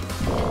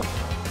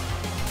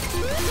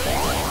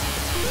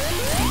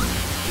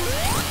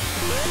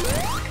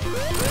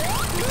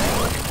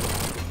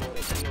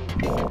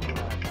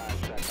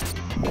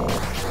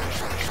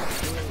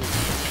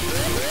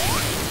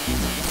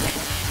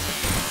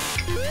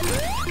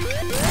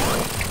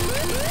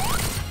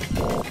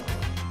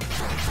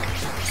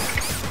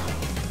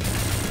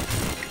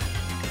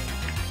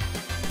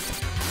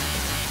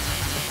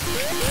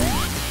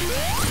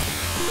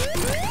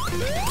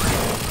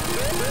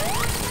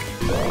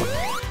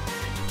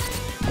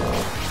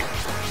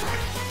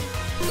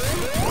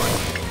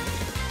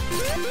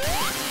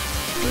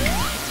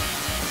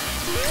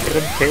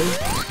 Get him tails.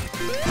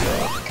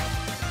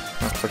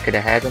 If I could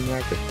have had him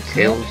there, but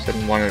tails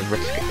didn't want to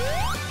risk it.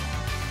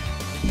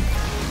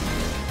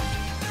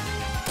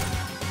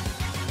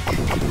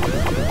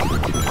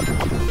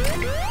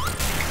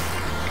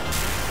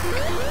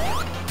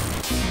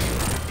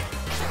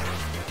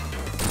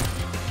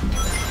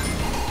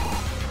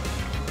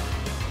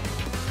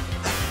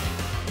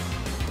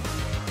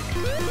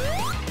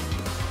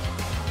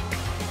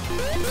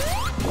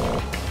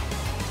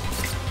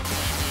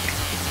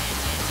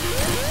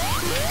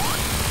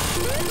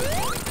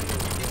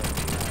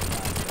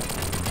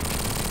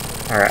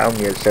 Alright, I'll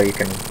mute so you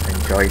can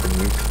enjoy the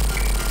music.